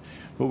that.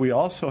 But we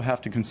also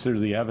have to consider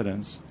the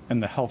evidence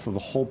and the health of the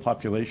whole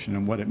population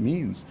and what it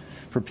means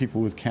for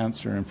people with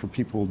cancer and for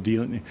people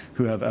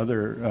who have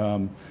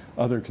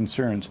other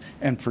concerns.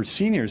 And for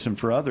seniors and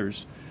for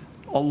others,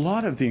 a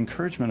lot of the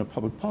encouragement of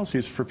public policy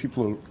is for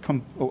people to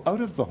come out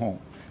of the home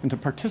and to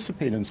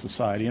participate in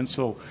society. And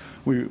so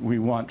we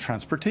want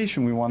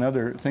transportation, we want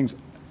other things,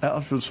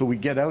 so we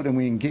get out and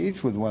we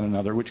engage with one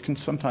another, which can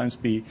sometimes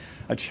be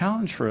a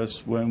challenge for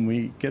us when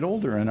we get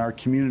older and our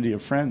community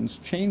of friends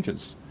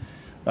changes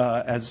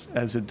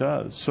as it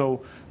does.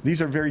 So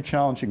these are very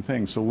challenging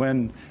things. So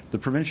when the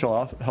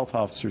provincial health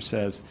officer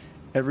says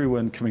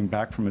everyone coming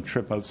back from a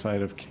trip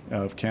outside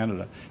of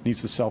Canada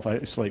needs to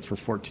self-isolate for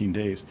 14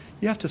 days,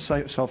 you have to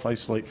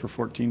self-isolate for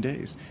 14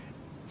 days.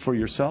 For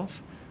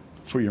yourself,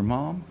 for your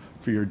mom,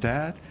 for your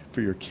dad,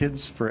 for your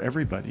kids, for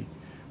everybody.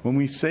 When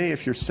we say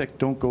if you're sick,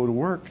 don't go to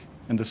work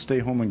and to stay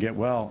home and get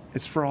well,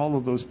 it's for all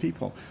of those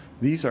people.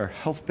 These are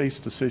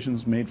health-based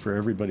decisions made for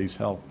everybody's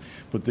health.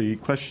 But the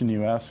question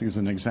you ask is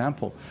an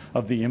example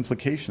of the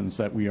implications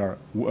that we are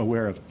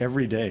aware of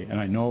every day. And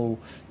I know,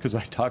 because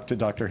I talk to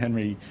Dr.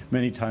 Henry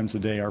many times a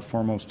day, are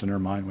foremost in her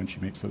mind when she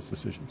makes those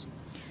decisions.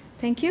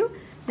 Thank you.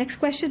 Next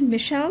question,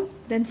 Michelle,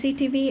 then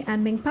CTV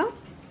and Mingpa.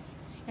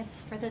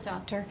 Yes, for the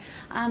doctor.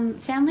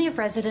 Family of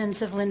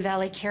residents of Lynn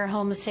Valley Care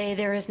Homes say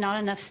there is not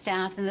enough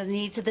staff and the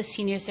needs of the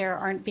seniors there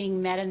aren't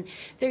being met. And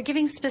they're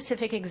giving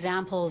specific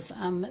examples,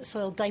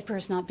 soiled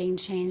diapers not being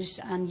changed,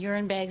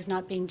 urine bags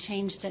not being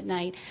changed at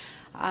night.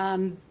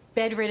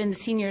 bedridden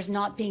seniors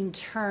not being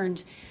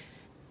turned.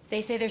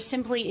 They say there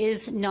simply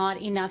is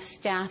not enough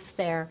staff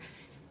there.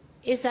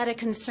 Is that a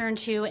concern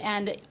to you,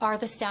 and are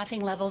the staffing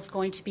levels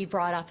going to be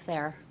brought up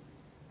there?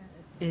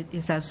 It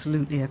is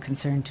absolutely a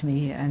concern to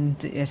me,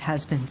 and it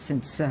has been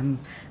since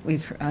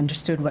we've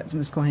understood what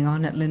was going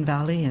on at Lynn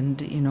Valley,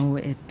 and you know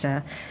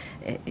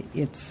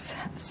it's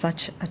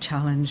such a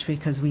challenge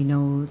because we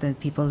know that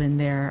people in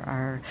there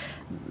are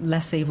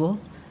less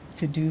able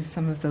to do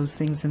some of those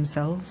things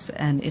themselves,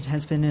 and it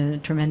has been a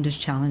tremendous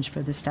challenge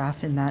for the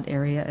staff in that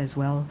area as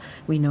well.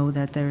 We know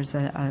that there's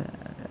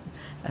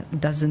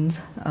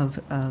dozens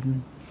of,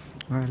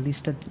 or at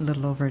least a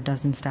little over a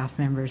dozen staff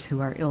members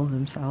who are ill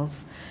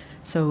themselves.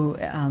 So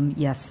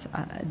yes,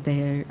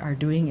 they are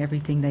doing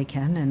everything they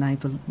can, and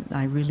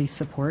I really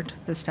support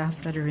the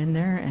staff that are in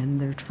there, and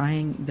they're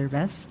trying their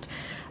best.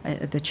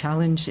 The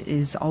challenge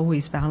is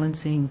always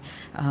balancing,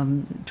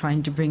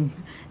 trying to bring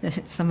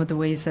some of the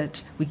ways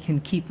that we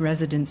can keep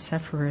residents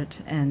separate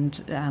and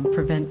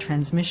prevent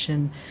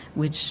transmission,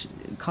 which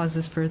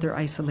causes further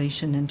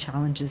isolation and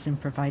challenges in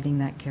providing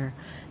that care.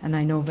 And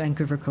I know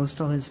Vancouver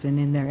Coastal has been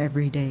in there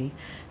every day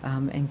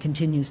and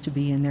continues to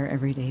be in there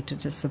every day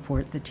to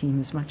support the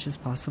team as much as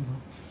possible.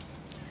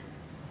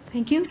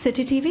 Thank you.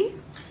 City TV?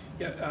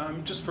 Yeah,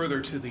 just further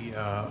to the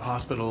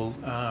hospital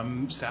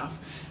staff,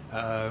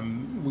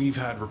 we've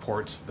had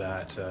reports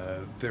that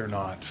they're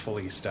not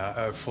fully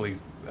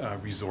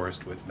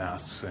resourced with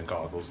masks and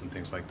goggles and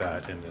things like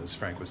that. And as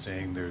Frank was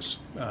saying, there's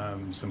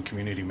some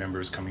community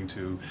members coming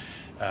to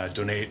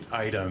donate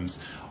items.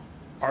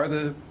 Are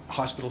the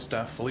hospital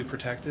staff fully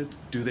protected?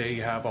 Do they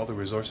have all the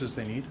resources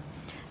they need?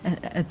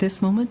 At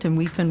this moment, and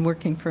we've been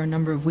working for a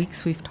number of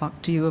weeks, we've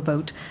talked to you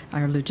about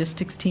our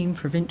logistics team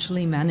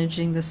provincially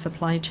managing the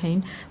supply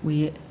chain.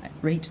 We,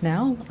 right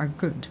now, are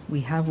good.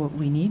 We have what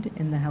we need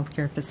in the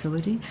healthcare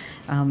facility.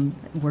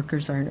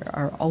 Workers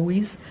are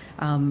always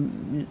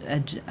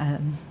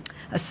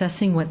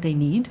assessing what they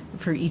need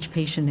for each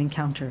patient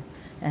encounter.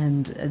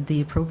 And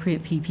the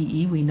appropriate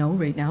PPE we know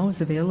right now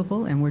is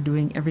available, and we're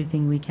doing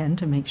everything we can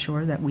to make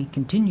sure that we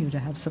continue to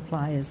have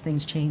supply as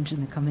things change in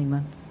the coming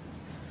months.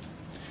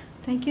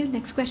 Thank you.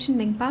 Next question,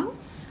 Ming Pao.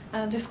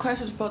 This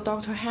question is for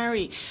Dr.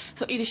 Henry.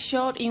 So it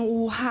showed in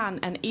Wuhan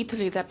and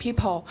Italy that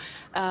people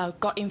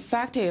got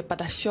infected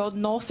but showed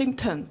no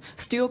symptoms,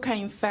 still can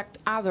infect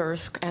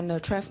others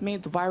and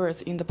transmit the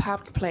virus in the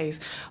public place.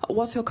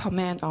 What's your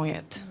comment on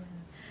it?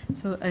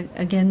 So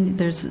again,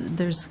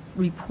 there's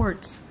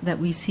reports that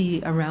we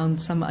see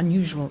around some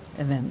unusual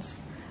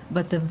events,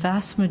 but the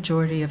vast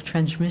majority of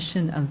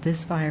transmission of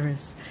this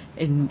virus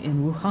in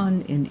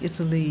Wuhan, in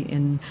Italy,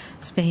 in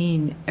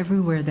Spain,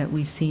 everywhere that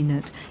we've seen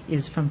it,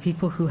 is from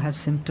people who have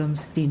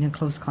symptoms being in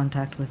close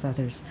contact with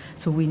others.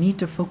 So we need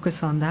to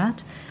focus on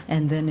that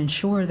and then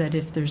ensure that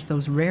if there's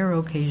those rare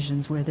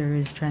occasions where there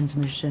is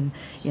transmission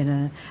in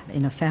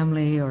a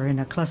family or in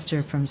a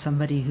cluster from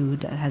somebody who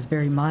has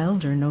very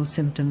mild or no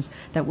symptoms,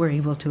 that we're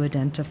able to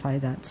identify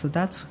that. So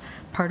that's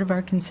part of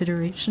our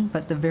consideration,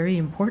 but the very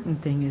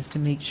important thing is to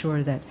make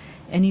sure that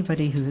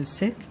anybody who is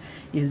sick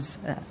is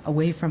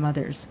away from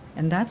others.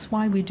 And that's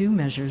why we do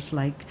measures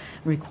like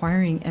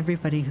requiring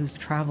everybody who's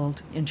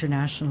traveled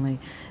internationally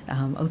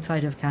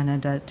outside of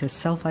Canada to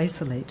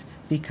self-isolate,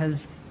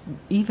 because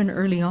even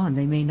early on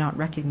they may not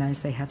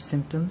recognize they have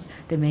symptoms.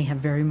 They may have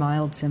very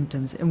mild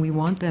symptoms, and we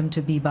want them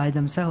to be by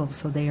themselves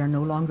so they are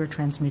no longer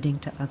transmitting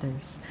to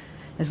others.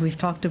 As we've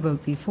talked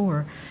about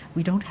before,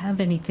 we don't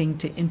have anything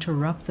to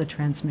interrupt the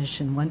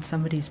transmission once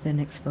somebody's been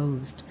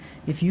exposed.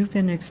 If you've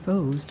been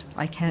exposed,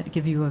 I can't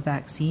give you a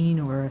vaccine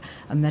or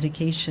a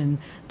medication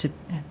to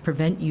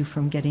prevent you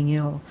from getting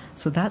ill.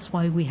 So that's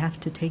why we have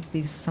to take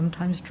these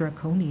sometimes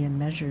draconian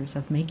measures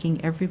of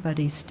making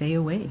everybody stay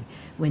away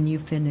when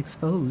you've been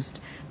exposed,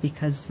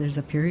 because there's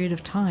a period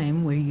of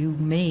time where you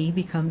may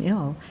become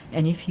ill,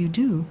 and if you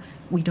do,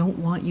 we don't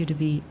want you to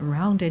be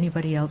around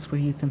anybody else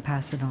where you can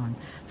pass it on.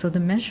 So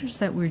the measures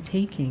that we're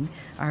taking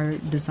are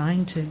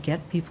designed to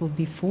get people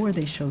before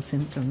they show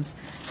symptoms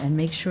and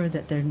make sure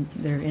that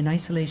they're in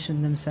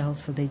isolation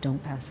themselves so they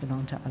don't pass it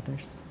on to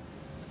others.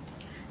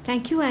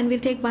 Thank you, and we'll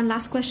take one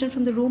last question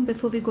from the room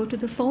before we go to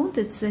the phones.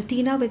 It's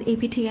Tina with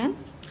APTN.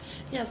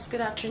 Yes,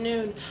 good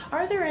afternoon.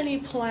 Are there any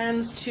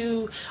plans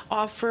to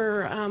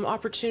offer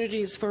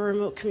opportunities for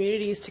remote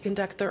communities to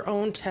conduct their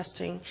own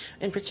testing,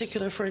 in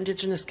particular for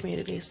Indigenous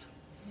communities?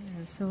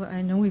 So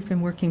I know we've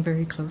been working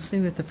very closely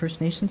with the First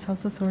Nations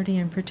Health Authority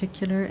in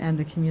particular, and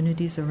the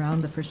communities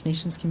around the First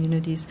Nations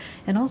communities,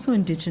 and also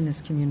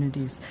Indigenous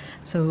communities.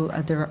 So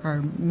there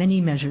are many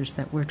measures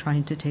that we're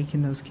trying to take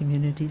in those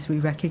communities. We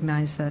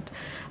recognize that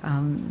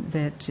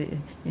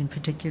in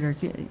particular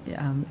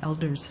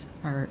elders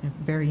are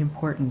very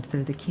important.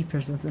 They're the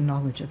keepers of the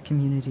knowledge of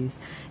communities,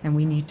 and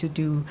we need to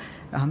do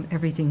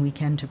everything we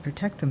can to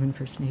protect them in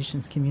First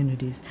Nations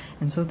communities.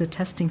 And so the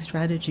testing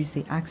strategies,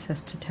 the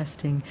access to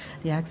testing,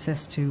 the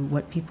access to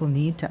what people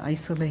need to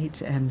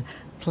isolate, and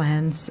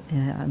plans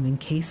in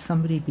case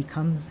somebody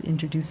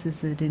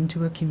introduces it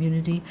into a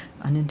community,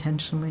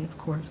 unintentionally, of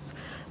course,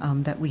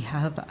 that we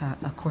have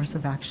a course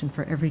of action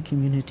for every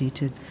community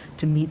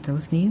to meet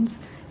those needs.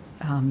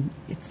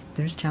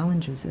 There's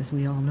challenges, as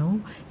we all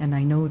know, and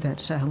I know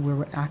that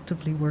we're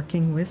actively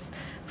working with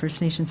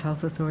First Nations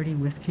Health Authority,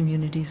 with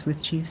communities,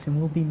 with chiefs, and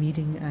we'll be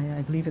meeting,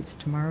 I believe it's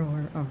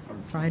tomorrow or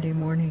Friday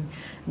morning,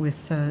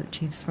 with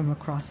chiefs from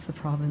across the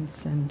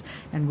province, and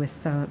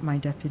with my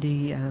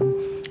deputy,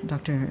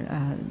 Dr.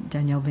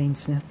 Danielle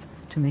Bain-Smith,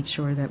 to make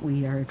sure that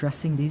we are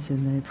addressing these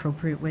in the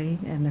appropriate way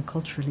and a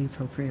culturally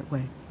appropriate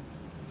way.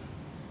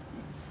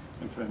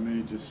 If I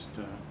may just...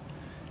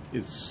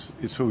 It's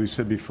what we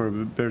said before,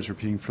 but it bears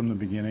repeating. From the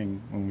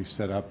beginning, when we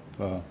set up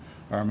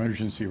our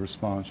emergency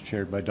response,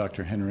 chaired by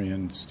Dr. Henry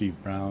and Steve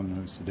Brown,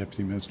 who's the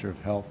Deputy Minister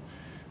of Health,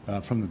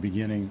 from the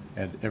beginning,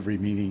 at every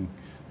meeting,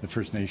 the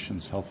First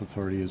Nations Health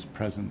Authority is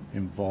present,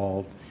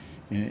 involved,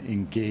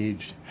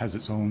 engaged, has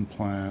its own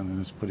plan,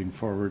 and is putting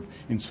forward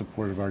in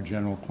support of our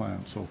general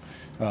plan. So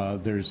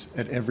there's,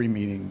 at every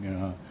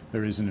meeting,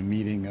 there isn't a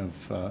meeting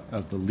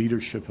of the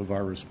leadership of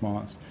our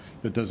response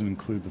that doesn't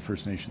include the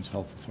First Nations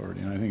Health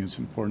Authority. And I think it's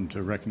important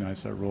to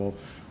recognize that role.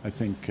 I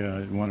think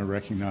I want to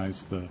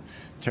recognize the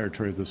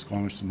territory of the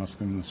Squamish, the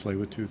Musqueam, and the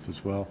Tsleil-Waututh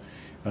as well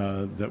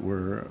that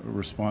we're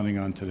responding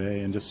on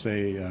today. And just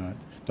say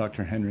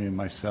Dr. Henry and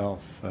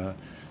myself,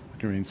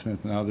 Dr.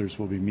 Smith and others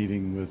will be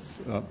meeting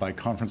with by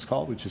conference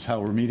call, which is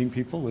how we're meeting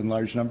people in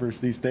large numbers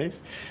these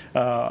days,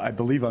 I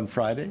believe on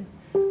Friday.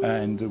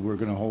 And we're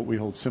going to we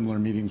hold similar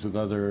meetings with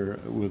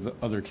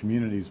other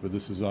communities, but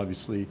this is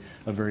obviously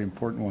a very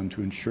important one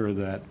to ensure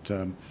that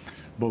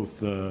both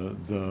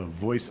the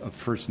voice of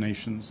First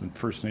Nations and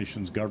First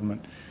Nations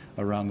government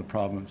around the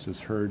province is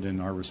heard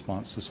in our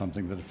response to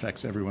something that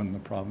affects everyone in the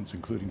province,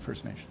 including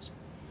First Nations.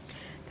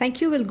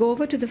 Thank you. We'll go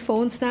over to the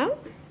phones now,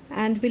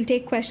 and we'll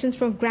take questions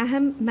from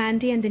Graham,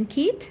 Mandy, and then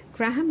Keith.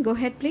 Graham, go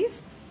ahead,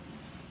 please.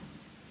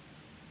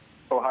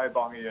 Oh, hi,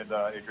 Bongi and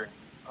Adrian.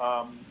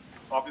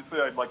 Obviously,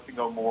 I'd like to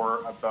know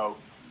more about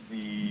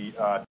the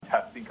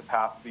testing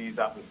capacities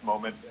at this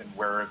moment and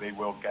where they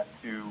will get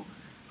to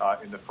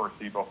in the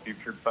foreseeable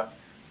future. But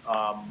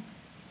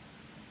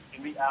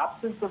in the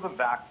absence of a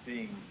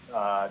vaccine,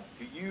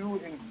 do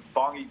you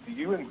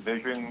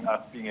envision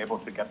us being able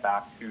to get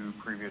back to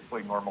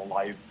previously normal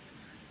life?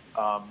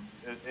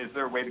 Is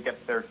there a way to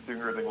get there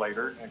sooner than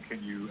later? And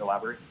can you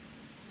elaborate?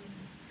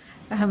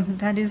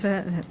 That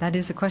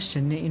is a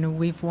question. You know,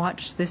 we've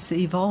watched this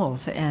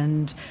evolve,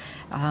 and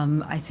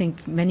I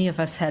think many of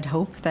us had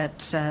hope that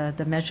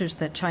the measures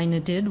that China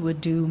did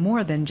would do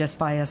more than just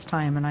buy us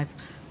time. And I've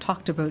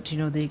talked about, you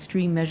know, the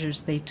extreme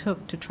measures they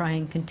took to try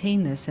and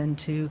contain this and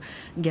to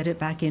get it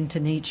back into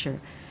nature.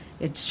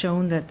 It's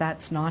shown that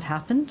that's not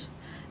happened,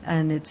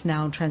 and it's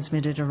now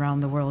transmitted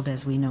around the world,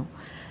 as we know.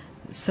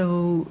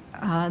 So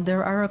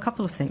there are a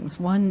couple of things.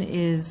 One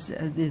is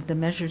the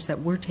measures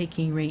that we're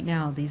taking right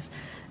now, these,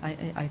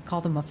 I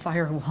call them a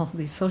firewall,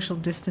 these social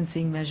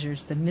distancing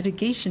measures. The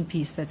mitigation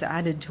piece that's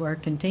added to our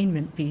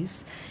containment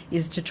piece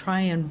is to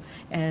try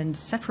and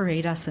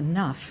separate us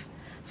enough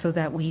so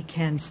that we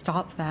can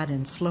stop that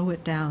and slow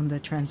it down, the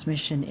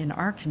transmission in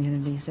our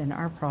communities, in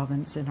our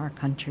province, in our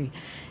country,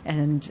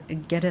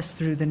 and get us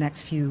through the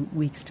next few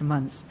weeks to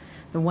months.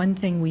 The one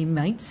thing we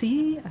might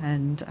see,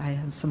 and I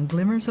have some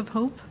glimmers of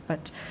hope,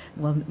 but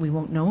we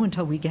won't know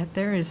until we get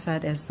there, is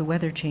that as the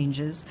weather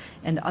changes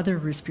and other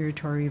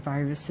respiratory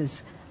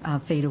viruses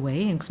fade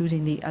away,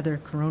 including the other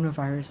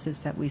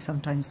coronaviruses that we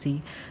sometimes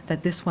see,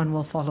 that this one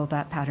will follow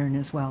that pattern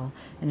as well.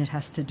 And it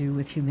has to do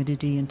with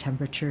humidity and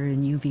temperature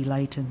and UV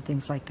light and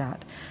things like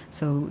that.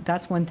 So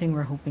that's one thing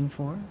we're hoping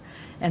for.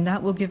 And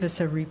that will give us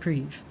a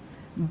reprieve.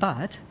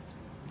 But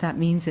that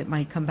means it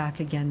might come back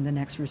again the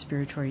next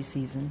respiratory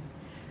season.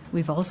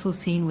 We've also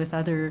seen with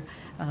other,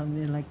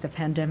 like the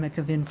pandemic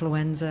of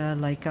influenza,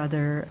 like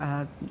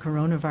other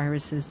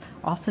coronaviruses,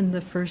 often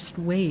the first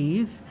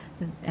wave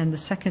and the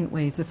second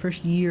wave, the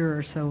first year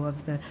or so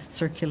of the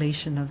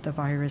circulation of the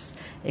virus,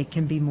 it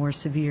can be more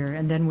severe.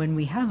 And then when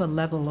we have a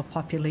level of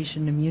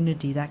population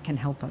immunity, that can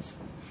help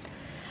us.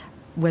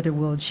 Whether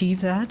we'll achieve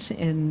that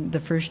in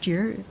the first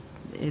year,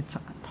 it's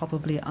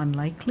probably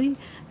unlikely.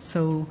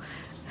 So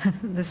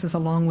this is a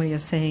long way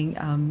of saying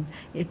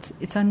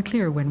it's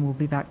unclear when we'll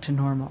be back to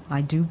normal.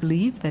 I do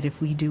believe that if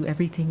we do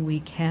everything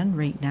we can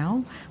right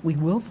now, we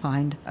will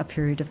find a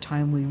period of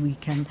time where we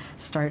can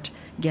start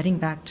getting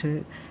back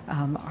to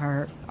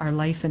our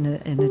life in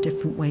a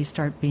different way,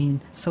 start being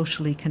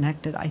socially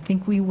connected. I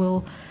think we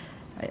will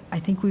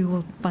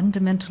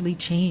fundamentally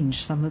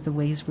change some of the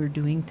ways we're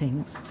doing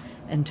things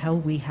until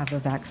we have a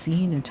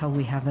vaccine, until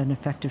we have an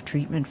effective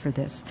treatment for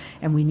this.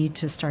 And we need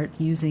to start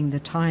using the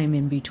time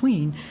in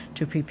between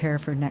to prepare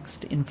for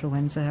next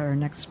influenza or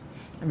next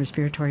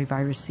respiratory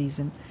virus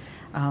season.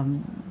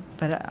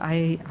 But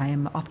I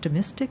am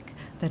optimistic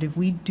that if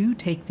we do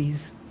take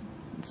these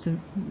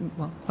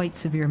quite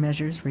severe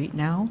measures right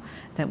now,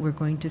 that we're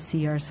going to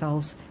see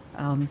ourselves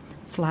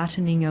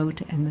flattening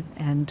out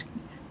and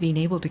being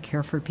able to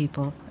care for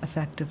people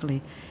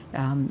effectively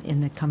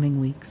in the coming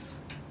weeks.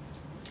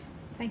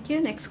 Thank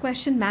you. Next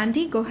question,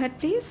 Mandy. Go ahead,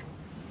 please.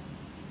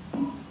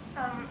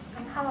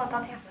 Hello,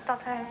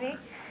 Dr. Henry.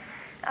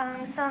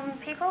 Some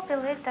people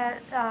believe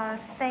that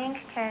zinc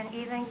can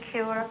even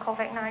cure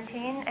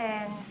COVID-19,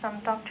 and some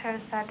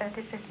doctors said that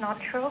this is not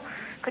true.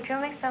 Could you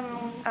make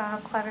some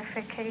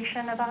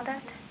clarification about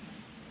that?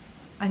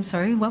 I'm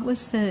sorry, what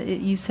was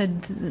you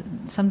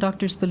said some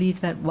doctors believe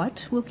that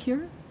what will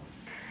cure?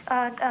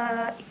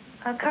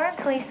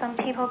 Currently, some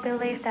people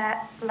believe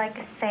that like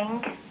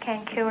zinc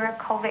can cure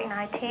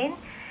COVID-19,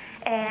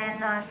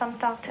 and some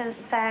doctors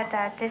said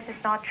that this is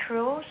not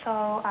true,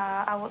 so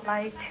I would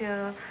like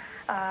to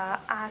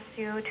ask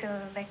you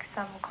to make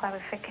some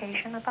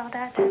clarification about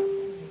that.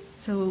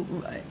 So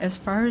as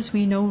far as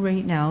we know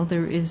right now,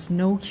 there is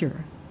no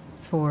cure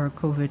for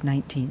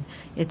COVID-19.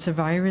 It's a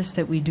virus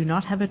that we do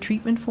not have a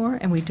treatment for,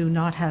 and we do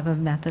not have a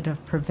method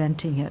of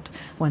preventing it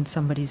once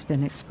somebody's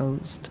been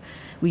exposed.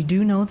 We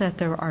do know that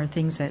there are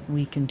things that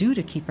we can do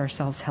to keep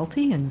ourselves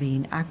healthy and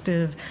being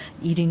active,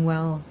 eating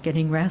well,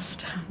 getting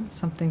rest,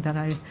 something that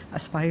I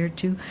aspire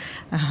to.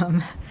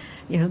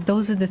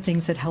 Those are the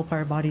things that help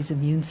our body's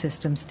immune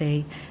system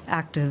stay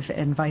active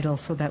and vital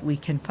so that we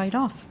can fight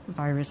off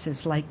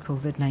viruses like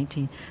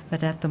COVID-19.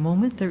 But at the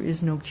moment, there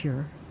is no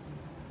cure.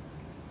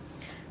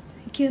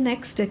 Thank you.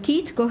 Next,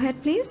 Keith, go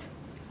ahead, please.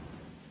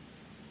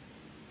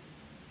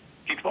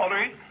 Keith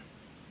Baldry?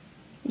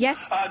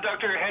 Yes.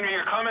 Dr. Henry,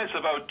 your comments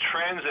about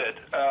transit,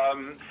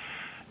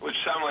 which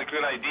sound like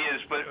good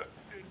ideas, but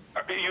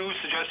are you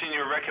suggesting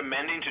you're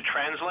recommending to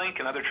TransLink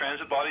and other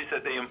transit bodies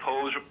that they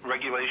impose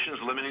regulations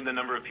limiting the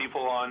number of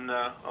people on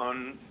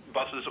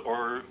buses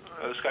or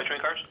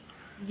SkyTrain cars?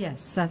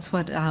 Yes, that's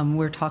what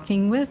we're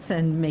talking with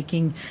and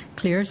making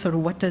clear sort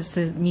of what does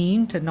this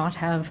mean to not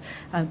have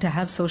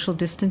social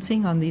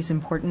distancing on these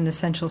important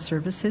essential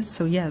services.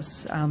 So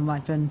yes,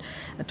 I've been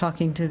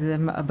talking to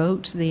them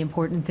about the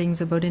important things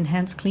about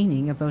enhanced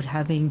cleaning, about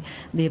having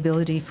the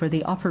ability for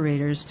the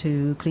operators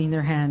to clean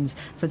their hands,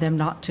 for them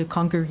not to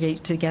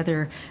congregate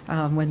together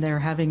when they're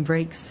having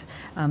breaks,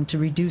 to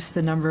reduce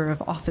the number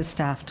of office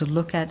staff, to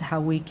look at how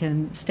we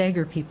can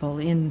stagger people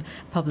in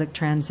public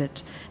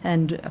transit.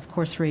 And of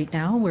course right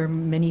now, where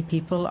many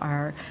people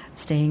are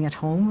staying at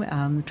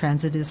home,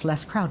 transit is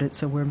less crowded,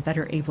 so we're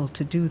better able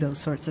to do those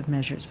sorts of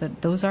measures.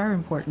 But those are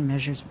important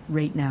measures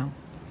right now.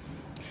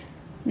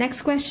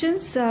 Next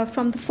questions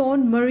from the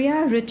phone,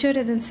 Maria, Richard,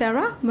 and then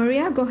Sarah.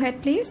 Maria, go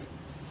ahead, please.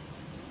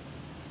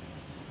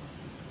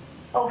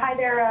 Oh, hi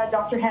there,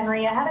 Dr.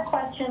 Henry. I had a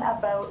question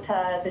about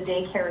the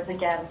daycares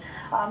again.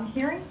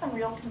 Hearing some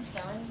real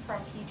concerns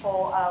from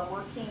people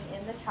working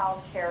in the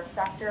child care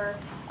sector,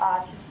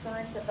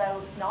 concerns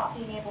about not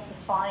being able to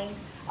find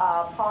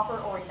proper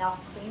or enough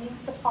cleaning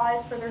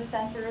supplies for their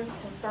centers,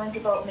 concerns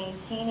about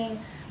maintaining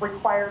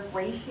required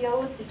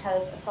ratios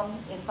because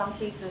in some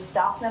cases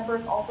staff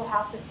members also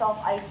have to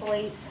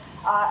self-isolate,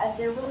 and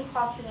they're really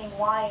questioning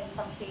why in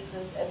some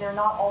cases they're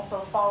not also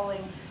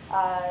following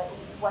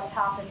what's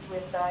happened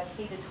with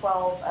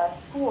K-12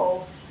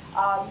 schools.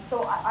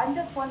 So I'm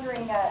just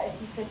wondering if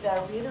you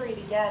could reiterate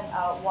again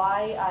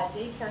why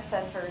daycare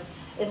centers,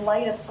 in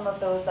light of some of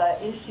those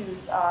issues,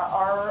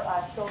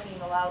 are still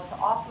being allowed to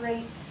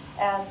operate,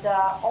 and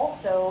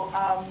also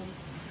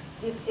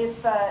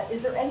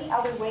is there any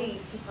other ways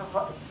to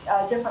provide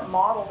a different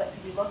model that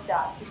could be looked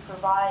at to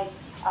provide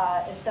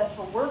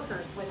essential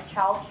workers with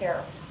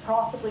childcare,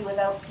 possibly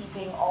without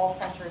keeping all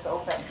centers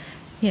open?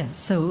 Yes,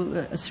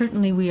 so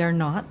certainly we are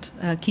not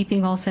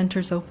keeping all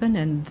centers open,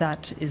 and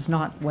that is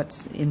not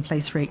what's in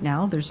place right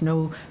now. There's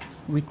no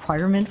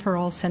requirement for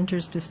all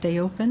centers to stay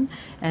open,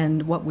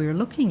 and what we're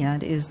looking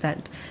at is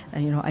that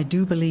I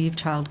do believe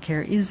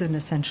childcare is an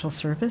essential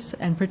service,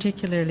 and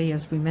particularly,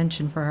 as we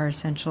mentioned, for our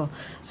essential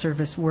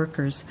service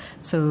workers.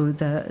 So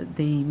the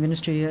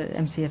Ministry of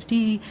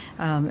MCFD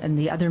and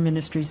the other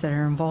ministries that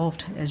are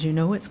involved, as you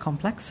know, it's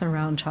complex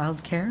around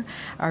childcare,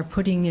 are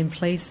putting in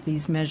place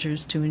these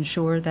measures to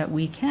ensure that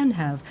we can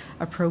have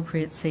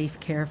appropriate safe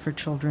care for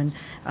children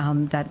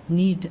that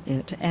need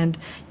it. And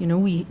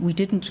we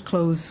didn't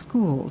close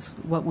schools.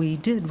 What we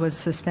did was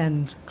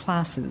suspend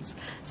classes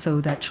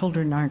so that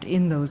children aren't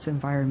in those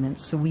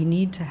environments. So we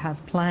need to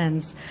have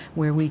plans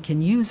where we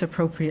can use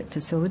appropriate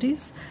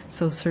facilities.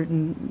 So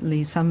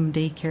certainly some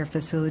daycare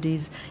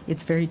facilities,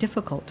 it's very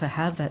difficult to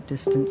have that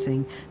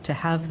distancing, to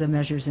have the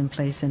measures in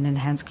place and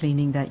enhanced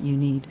cleaning that you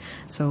need.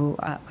 So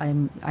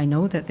I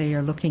know that they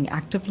are looking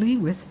actively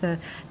with the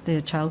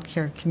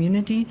childcare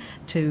community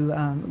to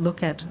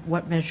look at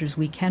what measures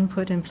we can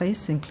put in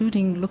place,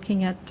 including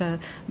looking at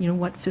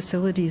what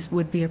facilities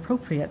would be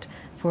appropriate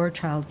for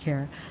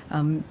childcare,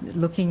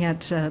 looking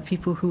at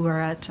people who are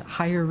at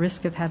higher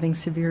risk of having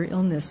severe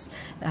illness,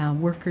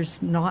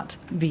 workers not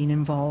being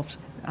involved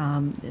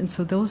And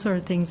so those are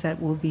things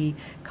that will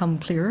become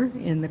clearer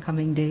in the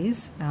coming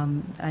days.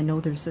 I know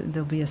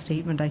there'll be a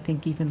statement, I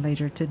think, even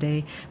later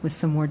today with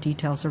some more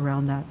details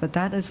around that. But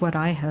that is what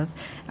I have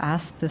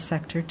asked the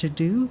sector to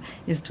do,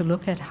 is to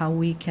look at how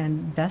we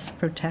can best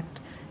protect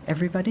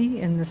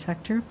everybody in the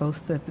sector,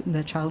 both the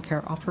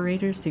childcare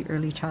operators, the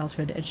early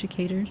childhood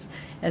educators,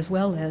 as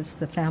well as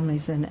the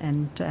families,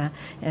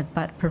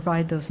 but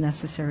provide those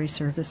necessary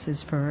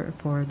services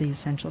for the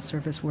essential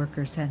service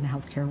workers and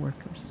healthcare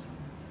workers.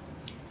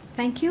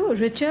 Thank you.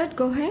 Richard,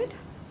 go ahead.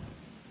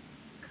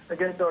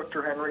 Again,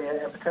 Dr. Henry,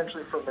 and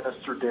potentially for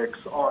Minister Dix,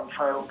 on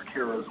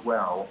childcare as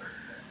well.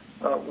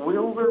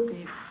 Will there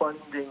be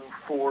funding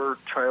for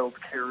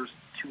childcare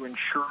to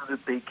ensure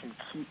that they can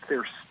keep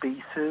their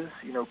spaces,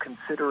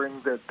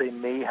 considering that they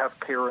may have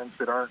parents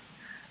that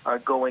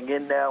aren't going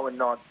in now and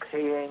not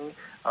paying?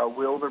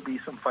 Will there be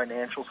some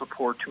financial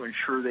support to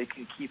ensure they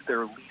can keep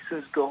their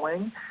leases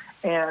going?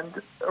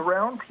 And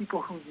around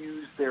people who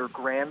use their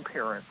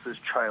grandparents as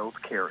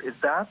childcare, is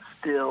that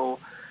still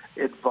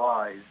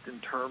advised in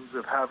terms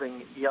of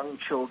having young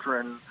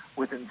children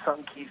with, in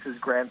some cases,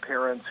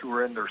 grandparents who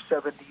are in their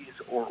 70s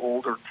or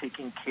older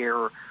taking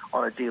care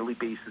on a daily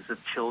basis of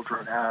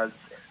children as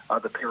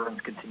the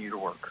parents continue to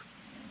work?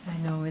 I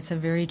know it's a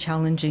very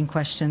challenging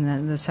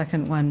question. The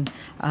second one,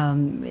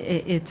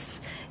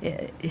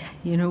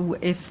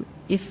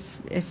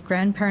 if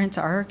grandparents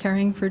are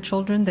caring for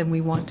children, then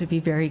we want to be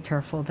very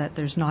careful that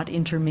there's not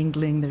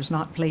intermingling, there's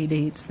not play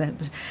dates, that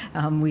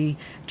we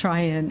try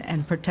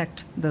and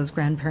protect those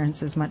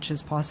grandparents as much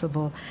as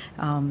possible.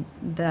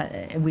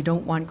 That we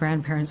don't want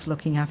grandparents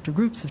looking after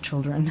groups of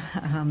children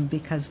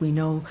because we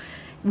know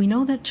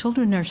that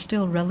children are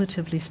still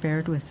relatively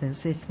spared with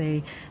this. If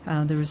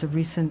there was a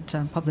recent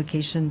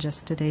publication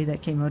just today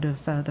that came out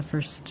of the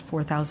first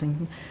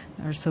 4,000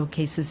 or so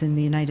cases in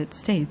the United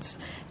States,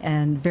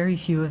 and very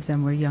few of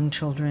them were young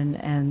children,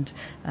 and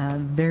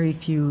very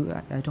few,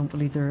 I don't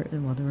believe there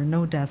were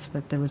no deaths,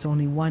 but there was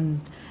only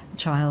one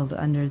child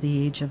under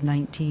the age of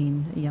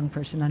 19, a young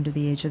person under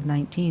the age of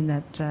 19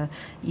 that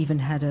even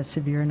had a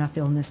severe enough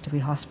illness to be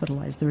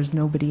hospitalized. There was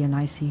nobody in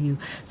ICU.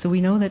 So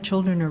we know that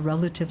children are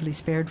relatively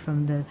spared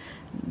from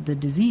the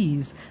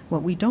disease.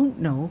 What we don't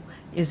know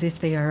is if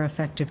they are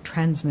effective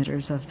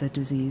transmitters of the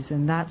disease,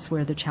 and that's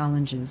where the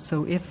challenge is.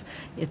 So if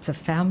it's a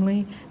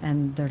family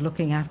and they're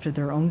looking after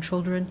their own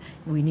children,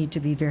 we need to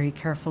be very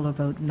careful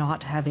about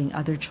not having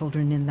other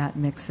children in that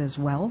mix as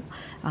well.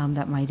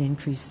 That might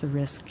increase the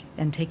risk,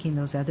 and taking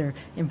those other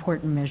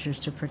important measures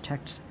to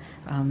protect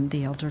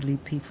the elderly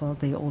people,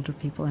 the older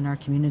people in our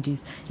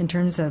communities. In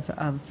terms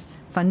of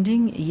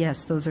funding,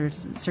 yes, those are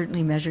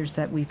certainly measures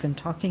that we've been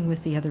talking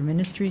with the other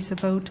ministries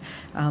about,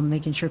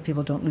 making sure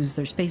people don't lose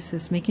their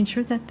spaces, making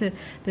sure that the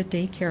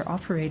daycare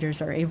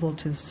operators are able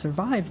to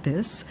survive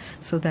this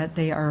so that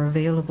they are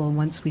available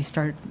once we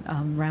start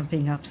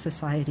ramping up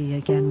society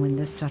again when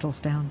this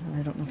settles down.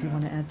 I don't know if you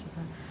want to add to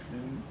that.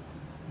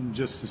 And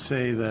just to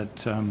say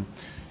that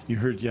you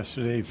heard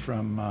yesterday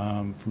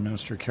from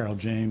Minister Carol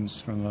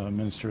James, from the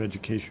Minister of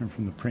Education,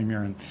 from the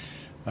Premier, and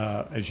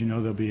as you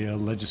know, there'll be a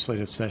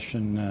legislative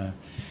session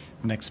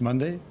next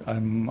Monday.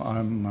 I'm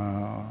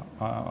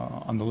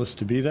on the list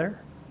to be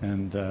there,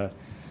 and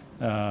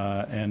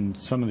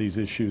some of these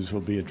issues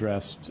will be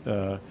addressed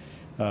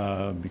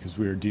because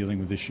we are dealing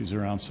with issues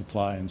around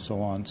supply and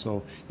so on.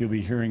 So you'll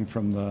be hearing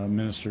from the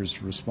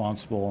ministers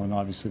responsible, and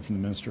obviously from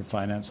the Minister of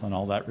Finance on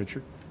all that,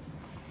 Richard.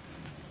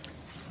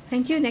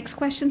 Thank you. Next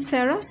question,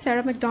 Sarah.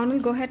 Sarah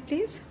McDonald, go ahead,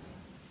 please.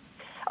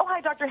 Oh, hi,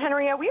 Dr.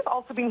 Henry. We've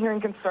also been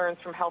hearing concerns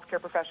from healthcare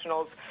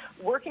professionals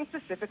working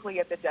specifically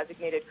at the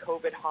designated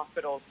COVID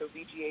hospitals, so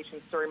VGH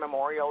and Surrey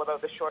Memorial,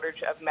 about the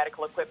shortage of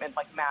medical equipment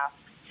like masks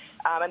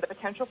and the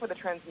potential for the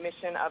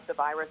transmission of the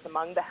virus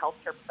among the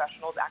healthcare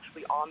professionals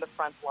actually on the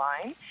front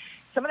line.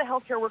 Some of the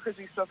healthcare workers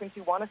we've spoken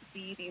to want to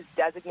see these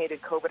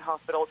designated COVID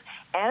hospitals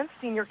and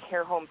senior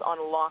care homes on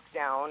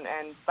lockdown,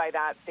 and by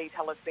that they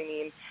tell us they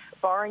mean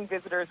barring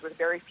visitors with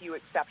very few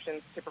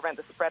exceptions to prevent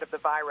the spread of the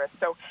virus.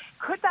 So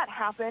could that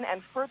happen?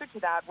 And further to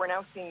that, we're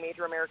now seeing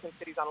major American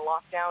cities on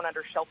lockdown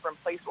under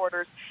shelter-in-place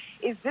orders.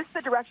 Is this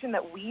the direction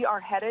that we are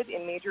headed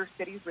in major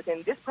cities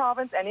within this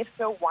province? And if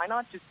so, why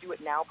not just do it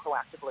now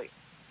proactively?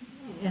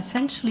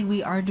 Essentially,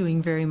 we are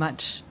doing very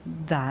much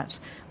that.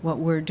 What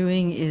we're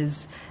doing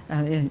is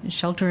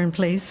shelter in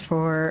place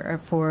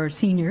for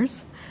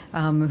seniors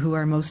who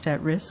are most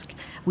at risk.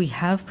 We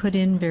have put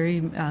in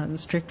very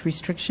strict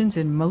restrictions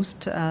in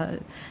most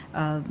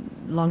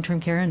long-term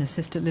care and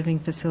assisted living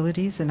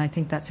facilities, and I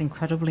think that's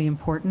incredibly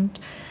important.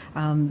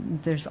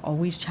 There's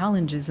always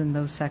challenges in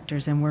those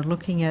sectors, and we're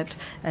looking at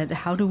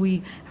how do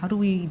we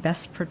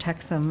best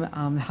protect them?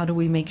 How do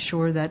we make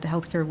sure that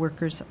healthcare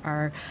workers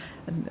are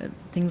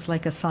things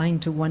like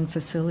assigned to one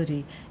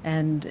facility?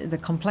 And the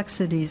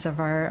complexities of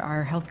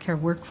our healthcare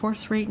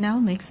workforce right now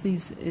makes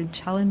these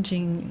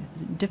challenging,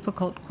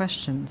 difficult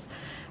questions.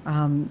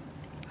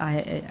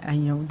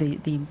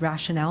 the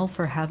rationale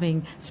for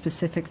having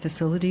specific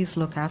facilities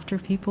look after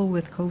people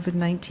with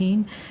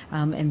COVID-19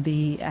 and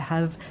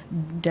have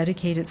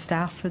dedicated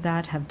staff for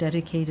that, have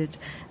dedicated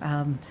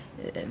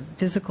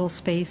physical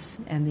space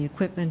and the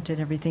equipment and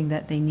everything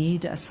that they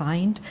need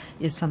assigned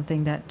is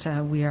something that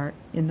we are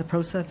in the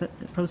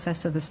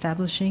process of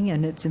establishing,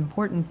 and it's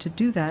important to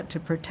do that to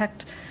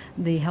protect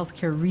the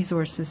healthcare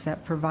resources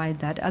that provide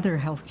that other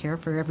healthcare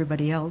for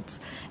everybody else,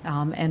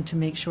 and to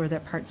make sure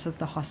that parts of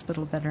the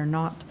hospital that are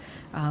not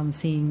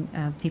seeing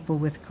people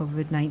with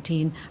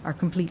COVID-19 are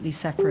completely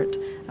separate,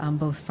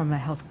 both from a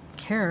health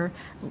care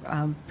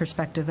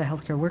perspective, a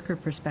healthcare worker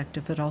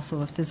perspective, but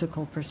also a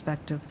physical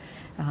perspective.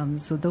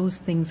 So those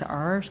things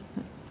are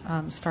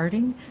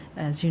starting.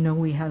 As you know,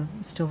 we have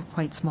still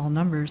quite small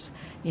numbers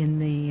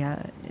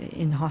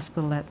in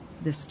hospital at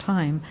this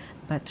time,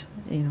 but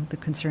the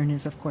concern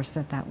is, of course,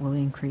 that will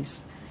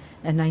increase.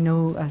 And I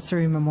know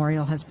Surrey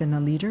Memorial has been a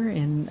leader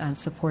in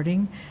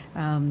supporting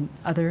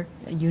other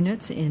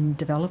units in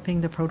developing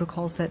the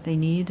protocols that they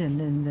need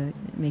and in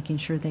making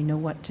sure they know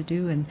what to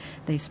do. And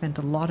they spent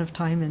a lot of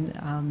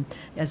time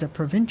as a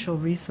provincial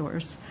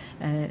resource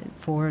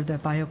for the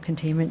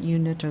biocontainment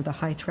unit, or the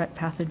high threat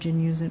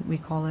pathogen unit, we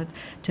call it,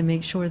 to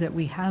make sure that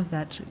we have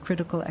that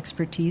critical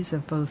expertise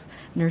of both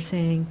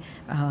nursing,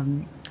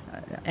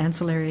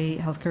 ancillary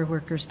healthcare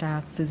worker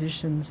staff,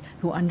 physicians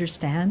who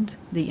understand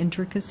the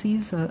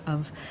intricacies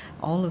of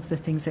all of the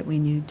things that we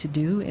need to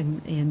do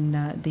in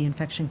the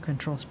infection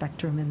control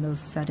spectrum in those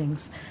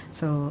settings.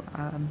 So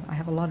I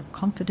have a lot of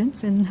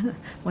confidence in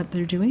what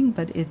they're doing,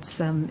 but it's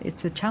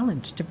a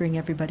challenge to bring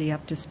everybody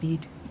up to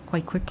speed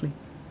quite quickly.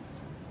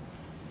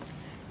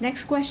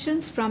 Next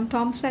questions from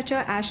Tom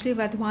Fletcher, Ashley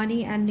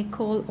Vadwani, and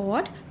Nicole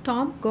Ord.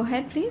 Tom, go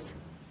ahead, please.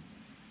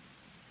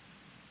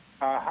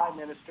 Hi,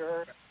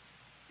 Minister.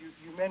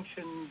 You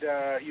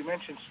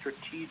mentioned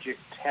strategic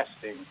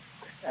testing.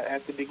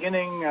 At the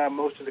beginning,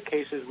 most of the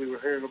cases we were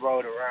hearing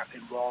about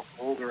involved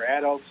older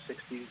adults,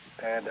 60s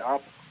and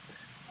up.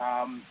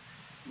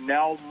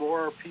 Now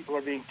more people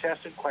are being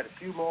tested, quite a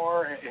few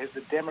more. Has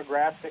the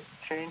demographic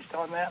changed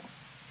on that?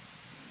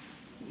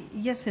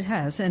 Yes, it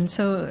has. And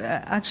so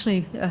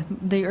actually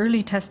the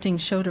early testing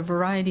showed a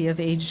variety of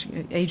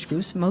age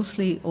groups,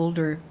 mostly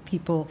older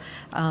people,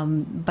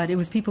 but it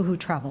was people who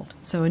traveled.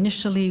 So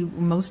initially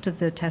most of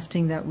the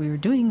testing that we were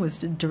doing was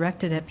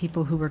directed at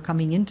people who were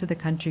coming into the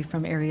country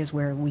from areas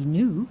where we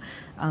knew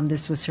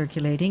this was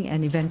circulating,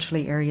 and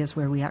eventually areas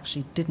where we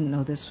actually didn't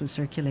know this was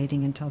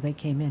circulating until they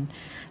came in.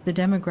 The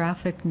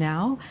demographic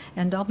now,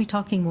 and I'll be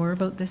talking more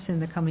about this in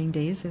the coming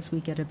days as we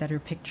get a better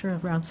picture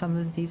around some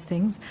of these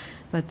things,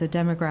 but the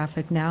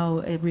demographic now,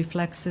 it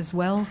reflects as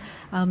well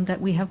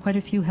that we have quite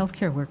a few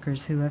healthcare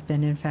workers who have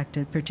been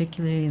infected,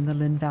 particularly in the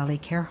Lynn Valley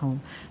Care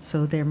Home.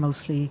 So they're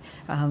mostly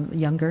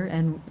younger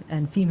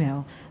and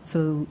female.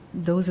 So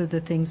those are the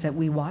things that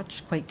we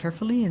watch quite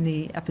carefully in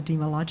the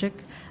epidemiologic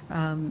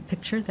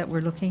picture that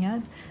we're looking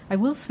at. I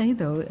will say,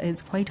 though,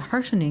 it's quite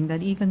heartening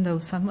that even though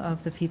some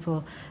of the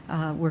people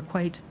were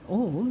quite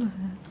old,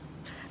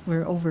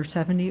 we're over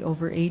 70,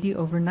 over 80,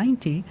 over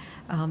 90,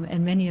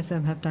 and many of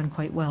them have done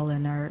quite well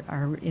and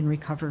are in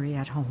recovery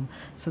at home.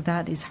 So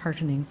that is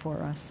heartening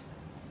for us.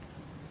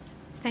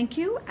 Thank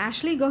you.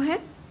 Ashley, go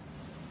ahead.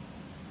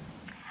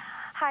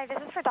 Hi, this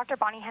is for Dr.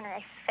 Bonnie Henry,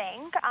 I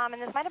think, and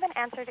this might have been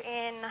answered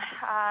in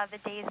the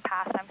days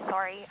past, I'm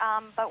sorry,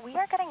 but we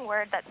are getting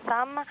word that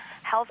some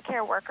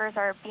healthcare workers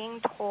are being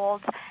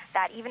told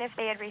that even if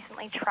they had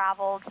recently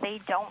traveled,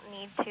 they don't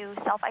need to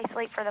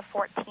self-isolate for the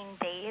 14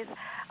 days.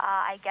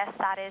 I guess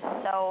that is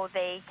so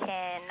they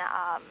can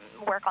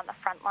work on the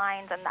front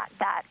lines, and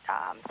that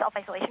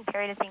self-isolation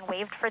period is being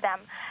waived for them.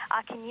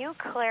 Can you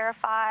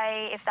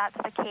clarify if that's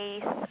the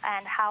case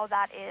and how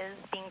that is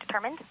being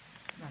determined?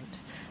 Right.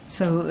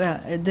 So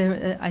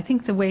I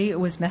think the way it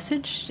was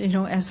messaged,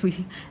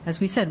 as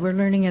we said, we're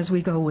learning as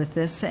we go with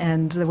this,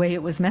 and the way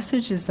it was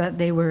messaged is that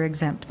they were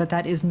exempt, but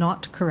that is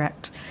not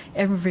correct.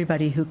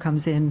 Everybody who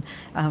comes in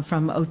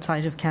from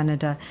outside of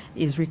Canada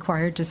is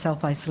required to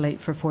self-isolate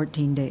for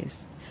 14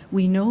 days.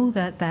 We know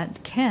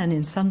that can,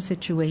 in some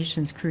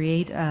situations,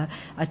 create a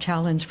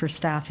challenge for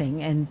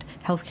staffing, and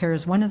healthcare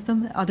is one of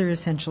them, other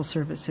essential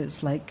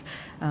services like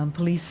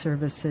police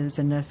services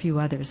and a few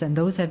others. And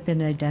those have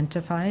been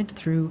identified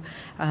through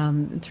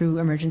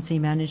Emergency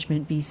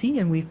Management BC,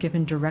 and we've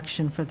given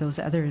direction for those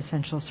other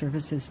essential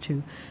services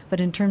too.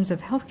 But in terms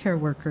of healthcare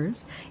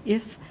workers,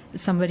 if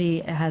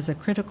somebody has a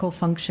critical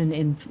function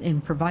in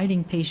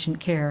providing patient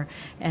care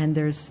and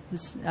there's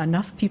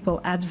enough people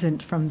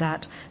absent from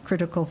that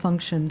critical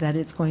function that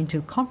it's going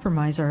to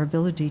compromise our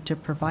ability to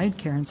provide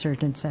care in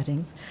certain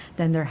settings,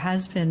 then there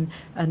has been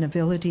an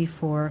ability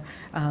for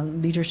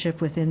leadership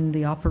within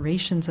the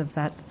operations of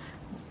that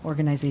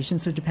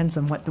organizations. So it depends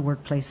on what the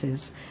workplace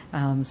is.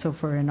 So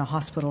for in a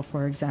hospital,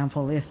 for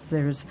example, if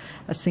there's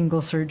a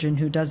single surgeon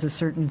who does a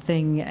certain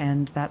thing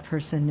and that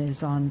person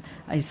is on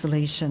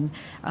isolation,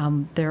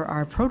 there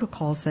are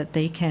protocols that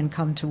they can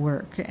come to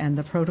work, and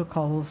the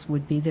protocols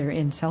would be they're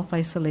in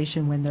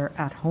self-isolation when they're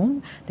at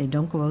home. They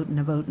don't go out and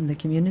about in the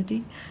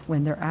community.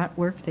 When they're at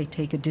work, they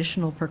take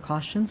additional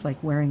precautions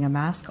like wearing a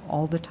mask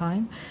all the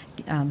time,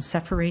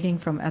 separating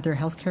from other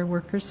healthcare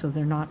workers so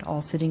they're not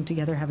all sitting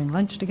together having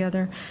lunch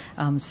together,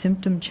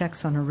 symptom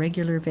checks on a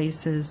regular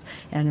basis,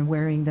 and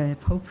wearing the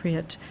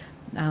appropriate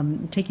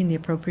taking the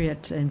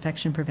appropriate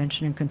infection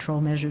prevention and control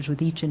measures with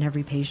each and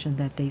every patient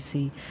that they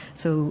see.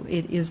 So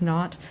it is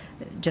not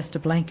just a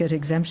blanket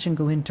exemption,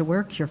 go into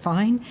work, you're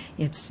fine.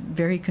 It's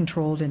very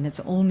controlled, and it's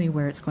only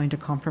where it's going to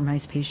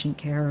compromise patient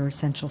care or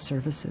essential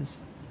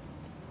services.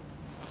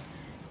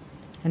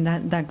 And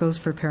that goes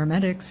for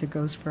paramedics, it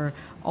goes for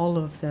all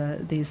of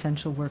the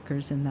essential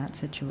workers in that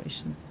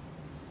situation.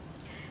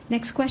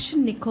 Next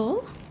question,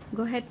 Nicole.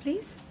 Go ahead,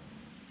 please.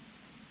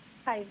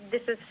 Hi,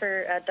 this is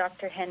for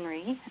Dr.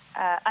 Henry.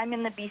 I'm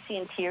in the BC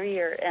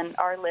Interior, and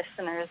our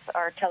listeners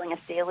are telling us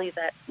daily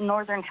that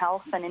Northern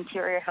Health and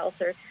Interior Health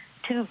are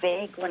too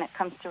vague when it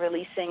comes to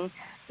releasing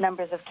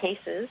numbers of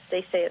cases.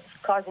 They say it's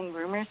causing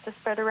rumors to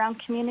spread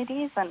around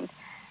communities, and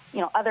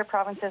other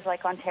provinces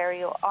like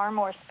Ontario are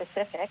more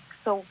specific.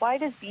 So why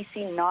does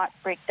BC not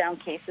break down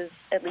cases,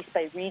 at least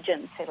by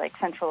region, say like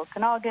Central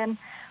Okanagan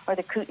or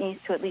the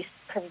Kootenays, to at least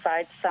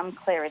provide some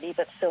clarity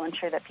but still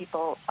ensure that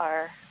people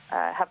are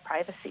have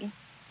privacy?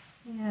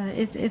 Yeah,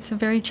 it's a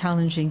very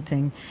challenging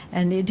thing,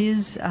 and it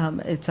is,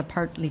 it's a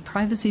partly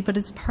privacy, but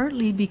it's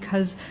partly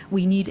because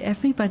we need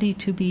everybody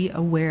to be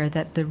aware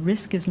that the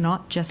risk is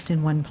not just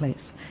in one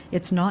place.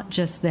 It's not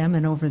just them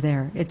and over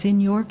there. It's in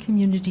your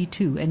community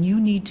too, and you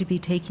need to be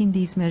taking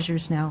these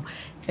measures now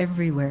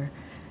everywhere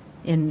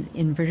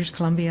in British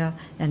Columbia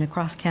and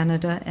across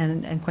Canada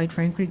and quite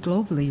frankly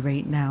globally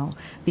right now,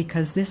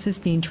 because this is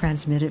being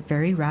transmitted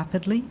very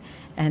rapidly,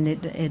 and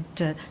it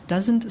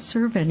doesn't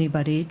serve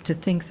anybody to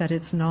think that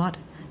it's not,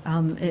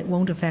 it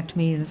won't affect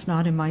me, and it's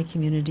not in my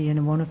community, and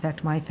it won't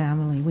affect my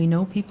family. We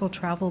know people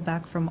travel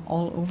back from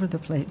all over the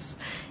place,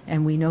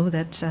 and we know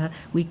that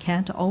we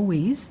can't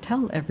always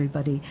tell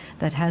everybody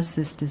that has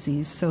this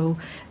disease. So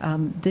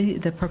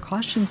the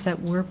precautions that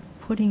we're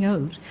putting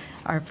out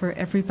are for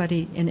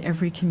everybody in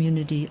every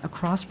community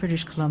across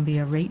British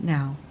Columbia right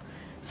now,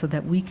 so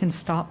that we can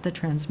stop the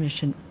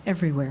transmission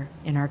everywhere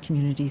in our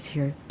communities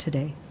here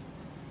today.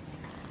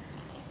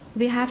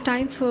 We have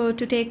time to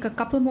take a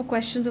couple more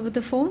questions over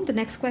the phone. The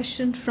next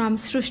question from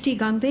Srushti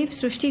Gangdev.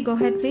 Srushti, go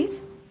ahead,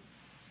 please.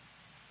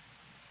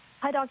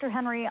 Hi, Dr.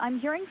 Henry. I'm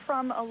hearing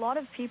from a lot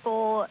of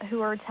people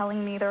who are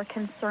telling me they're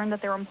concerned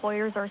that their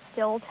employers are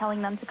still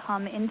telling them to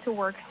come into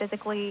work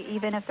physically,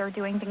 even if they're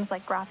doing things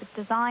like graphic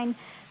design,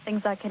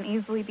 things that can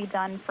easily be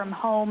done from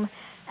home.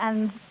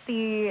 And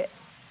the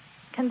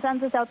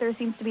consensus out there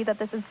seems to be that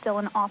this is still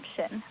an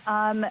option.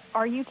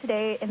 Are you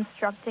today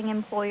instructing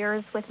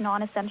employers with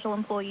non-essential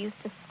employees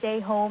to stay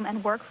home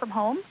and work from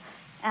home?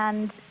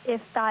 And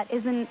if that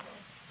isn't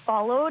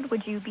followed,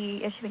 would you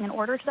be issuing an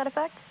order to that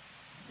effect?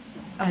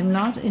 I'm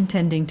not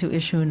intending to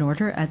issue an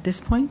order at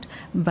this point,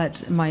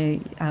 but my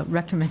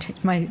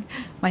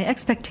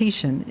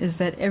expectation is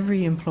that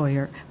every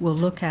employer will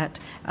look at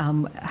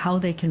how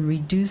they can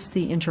reduce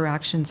the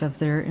interactions of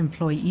their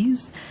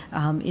employees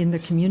in the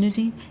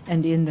community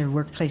and in their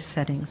workplace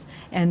settings.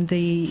 And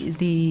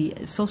the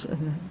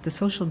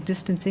social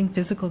distancing,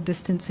 physical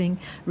distancing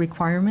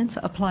requirements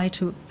apply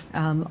to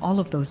all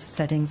of those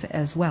settings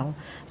as well.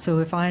 So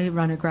if I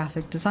run a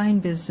graphic design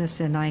business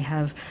and I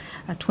have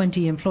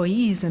 20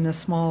 employees in a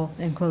small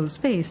enclosed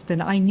space, then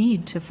I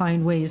need to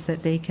find ways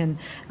that they can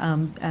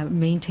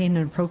maintain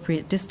an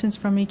appropriate distance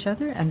from each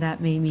other, and that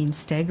may mean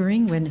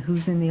staggering when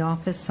who's in the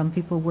office, some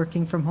people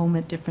working from home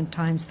at different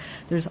times.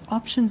 There's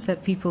options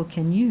that people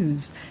can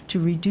use to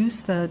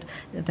reduce the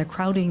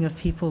crowding of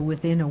people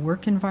within a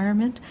work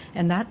environment,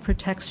 and that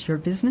protects your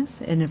business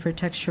and it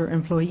protects your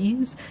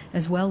employees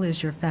as well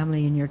as your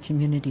family and your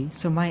community.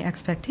 So my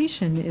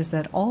expectation is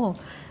that all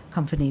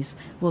companies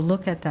will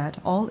look at that.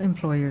 All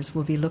employers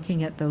will be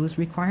looking at those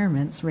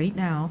requirements right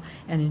now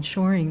and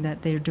ensuring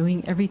that they're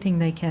doing everything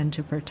they can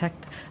to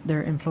protect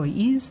their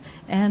employees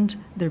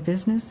and their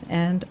business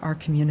and our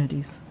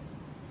communities.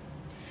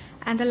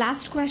 And the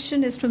last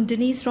question is from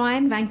Denise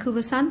Ryan,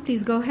 Vancouver Sun.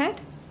 Please go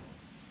ahead.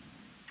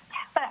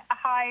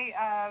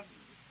 Hi.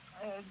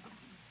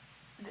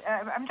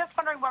 I'm just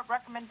wondering what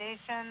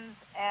recommendations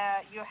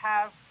you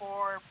have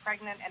for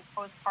pregnant and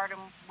postpartum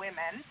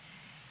women,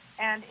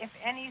 and if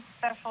any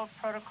special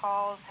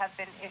protocols have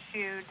been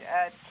issued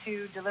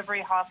to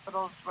delivery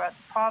hospitals throughout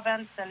the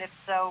province, and if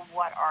so,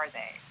 what are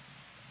they?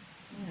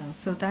 Yeah,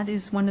 so that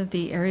is one of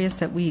the areas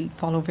that we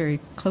follow very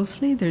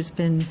closely. There's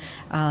been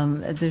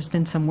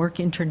some work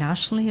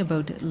internationally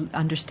about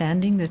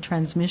understanding the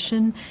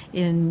transmission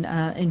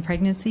in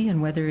pregnancy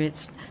and whether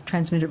it's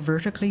transmitted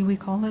vertically, we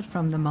call it,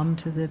 from the mom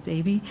to the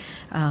baby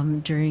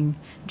during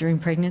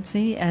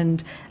pregnancy.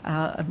 And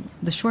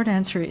the short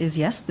answer is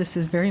yes, this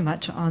is very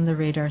much on the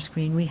radar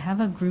screen. We have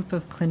a group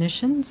of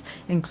clinicians,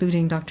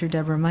 including Dr.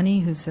 Deborah Money,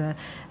 who's a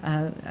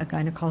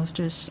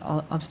gynecologist,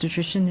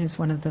 obstetrician, who's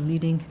one of the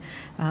leading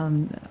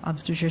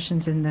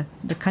obstetricians in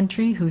the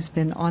country, who's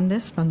been on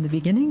this from the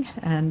beginning,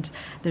 and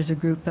there's a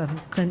group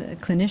of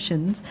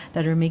clinicians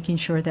that are making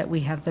sure that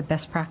we have the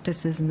best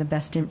practices and the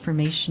best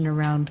information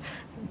around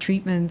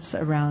treatments,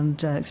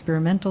 around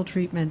experimental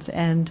treatments,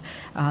 and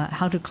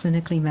how to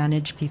clinically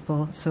manage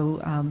people.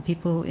 So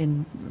people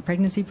in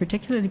pregnancy,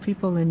 particularly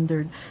people in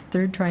their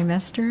third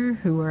trimester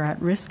who are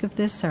at risk of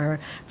this, are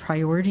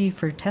priority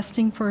for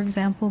testing, for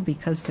example,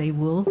 because they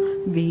will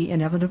be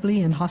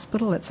inevitably in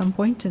hospital at some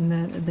point in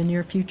the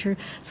near future.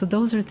 So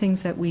those are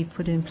things that we've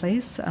put in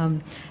place.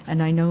 And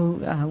I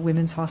know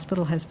Women's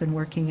Hospital has been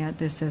working at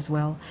this as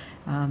well.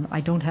 I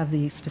don't have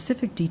the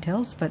specific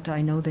details, but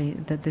I know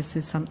that this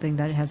is something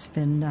that has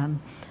been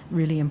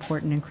really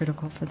important and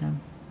critical for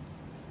them.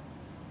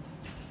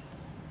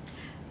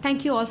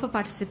 Thank you all for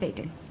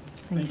participating.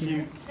 Thank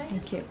you.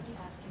 Thank you.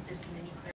 Asked if there's been any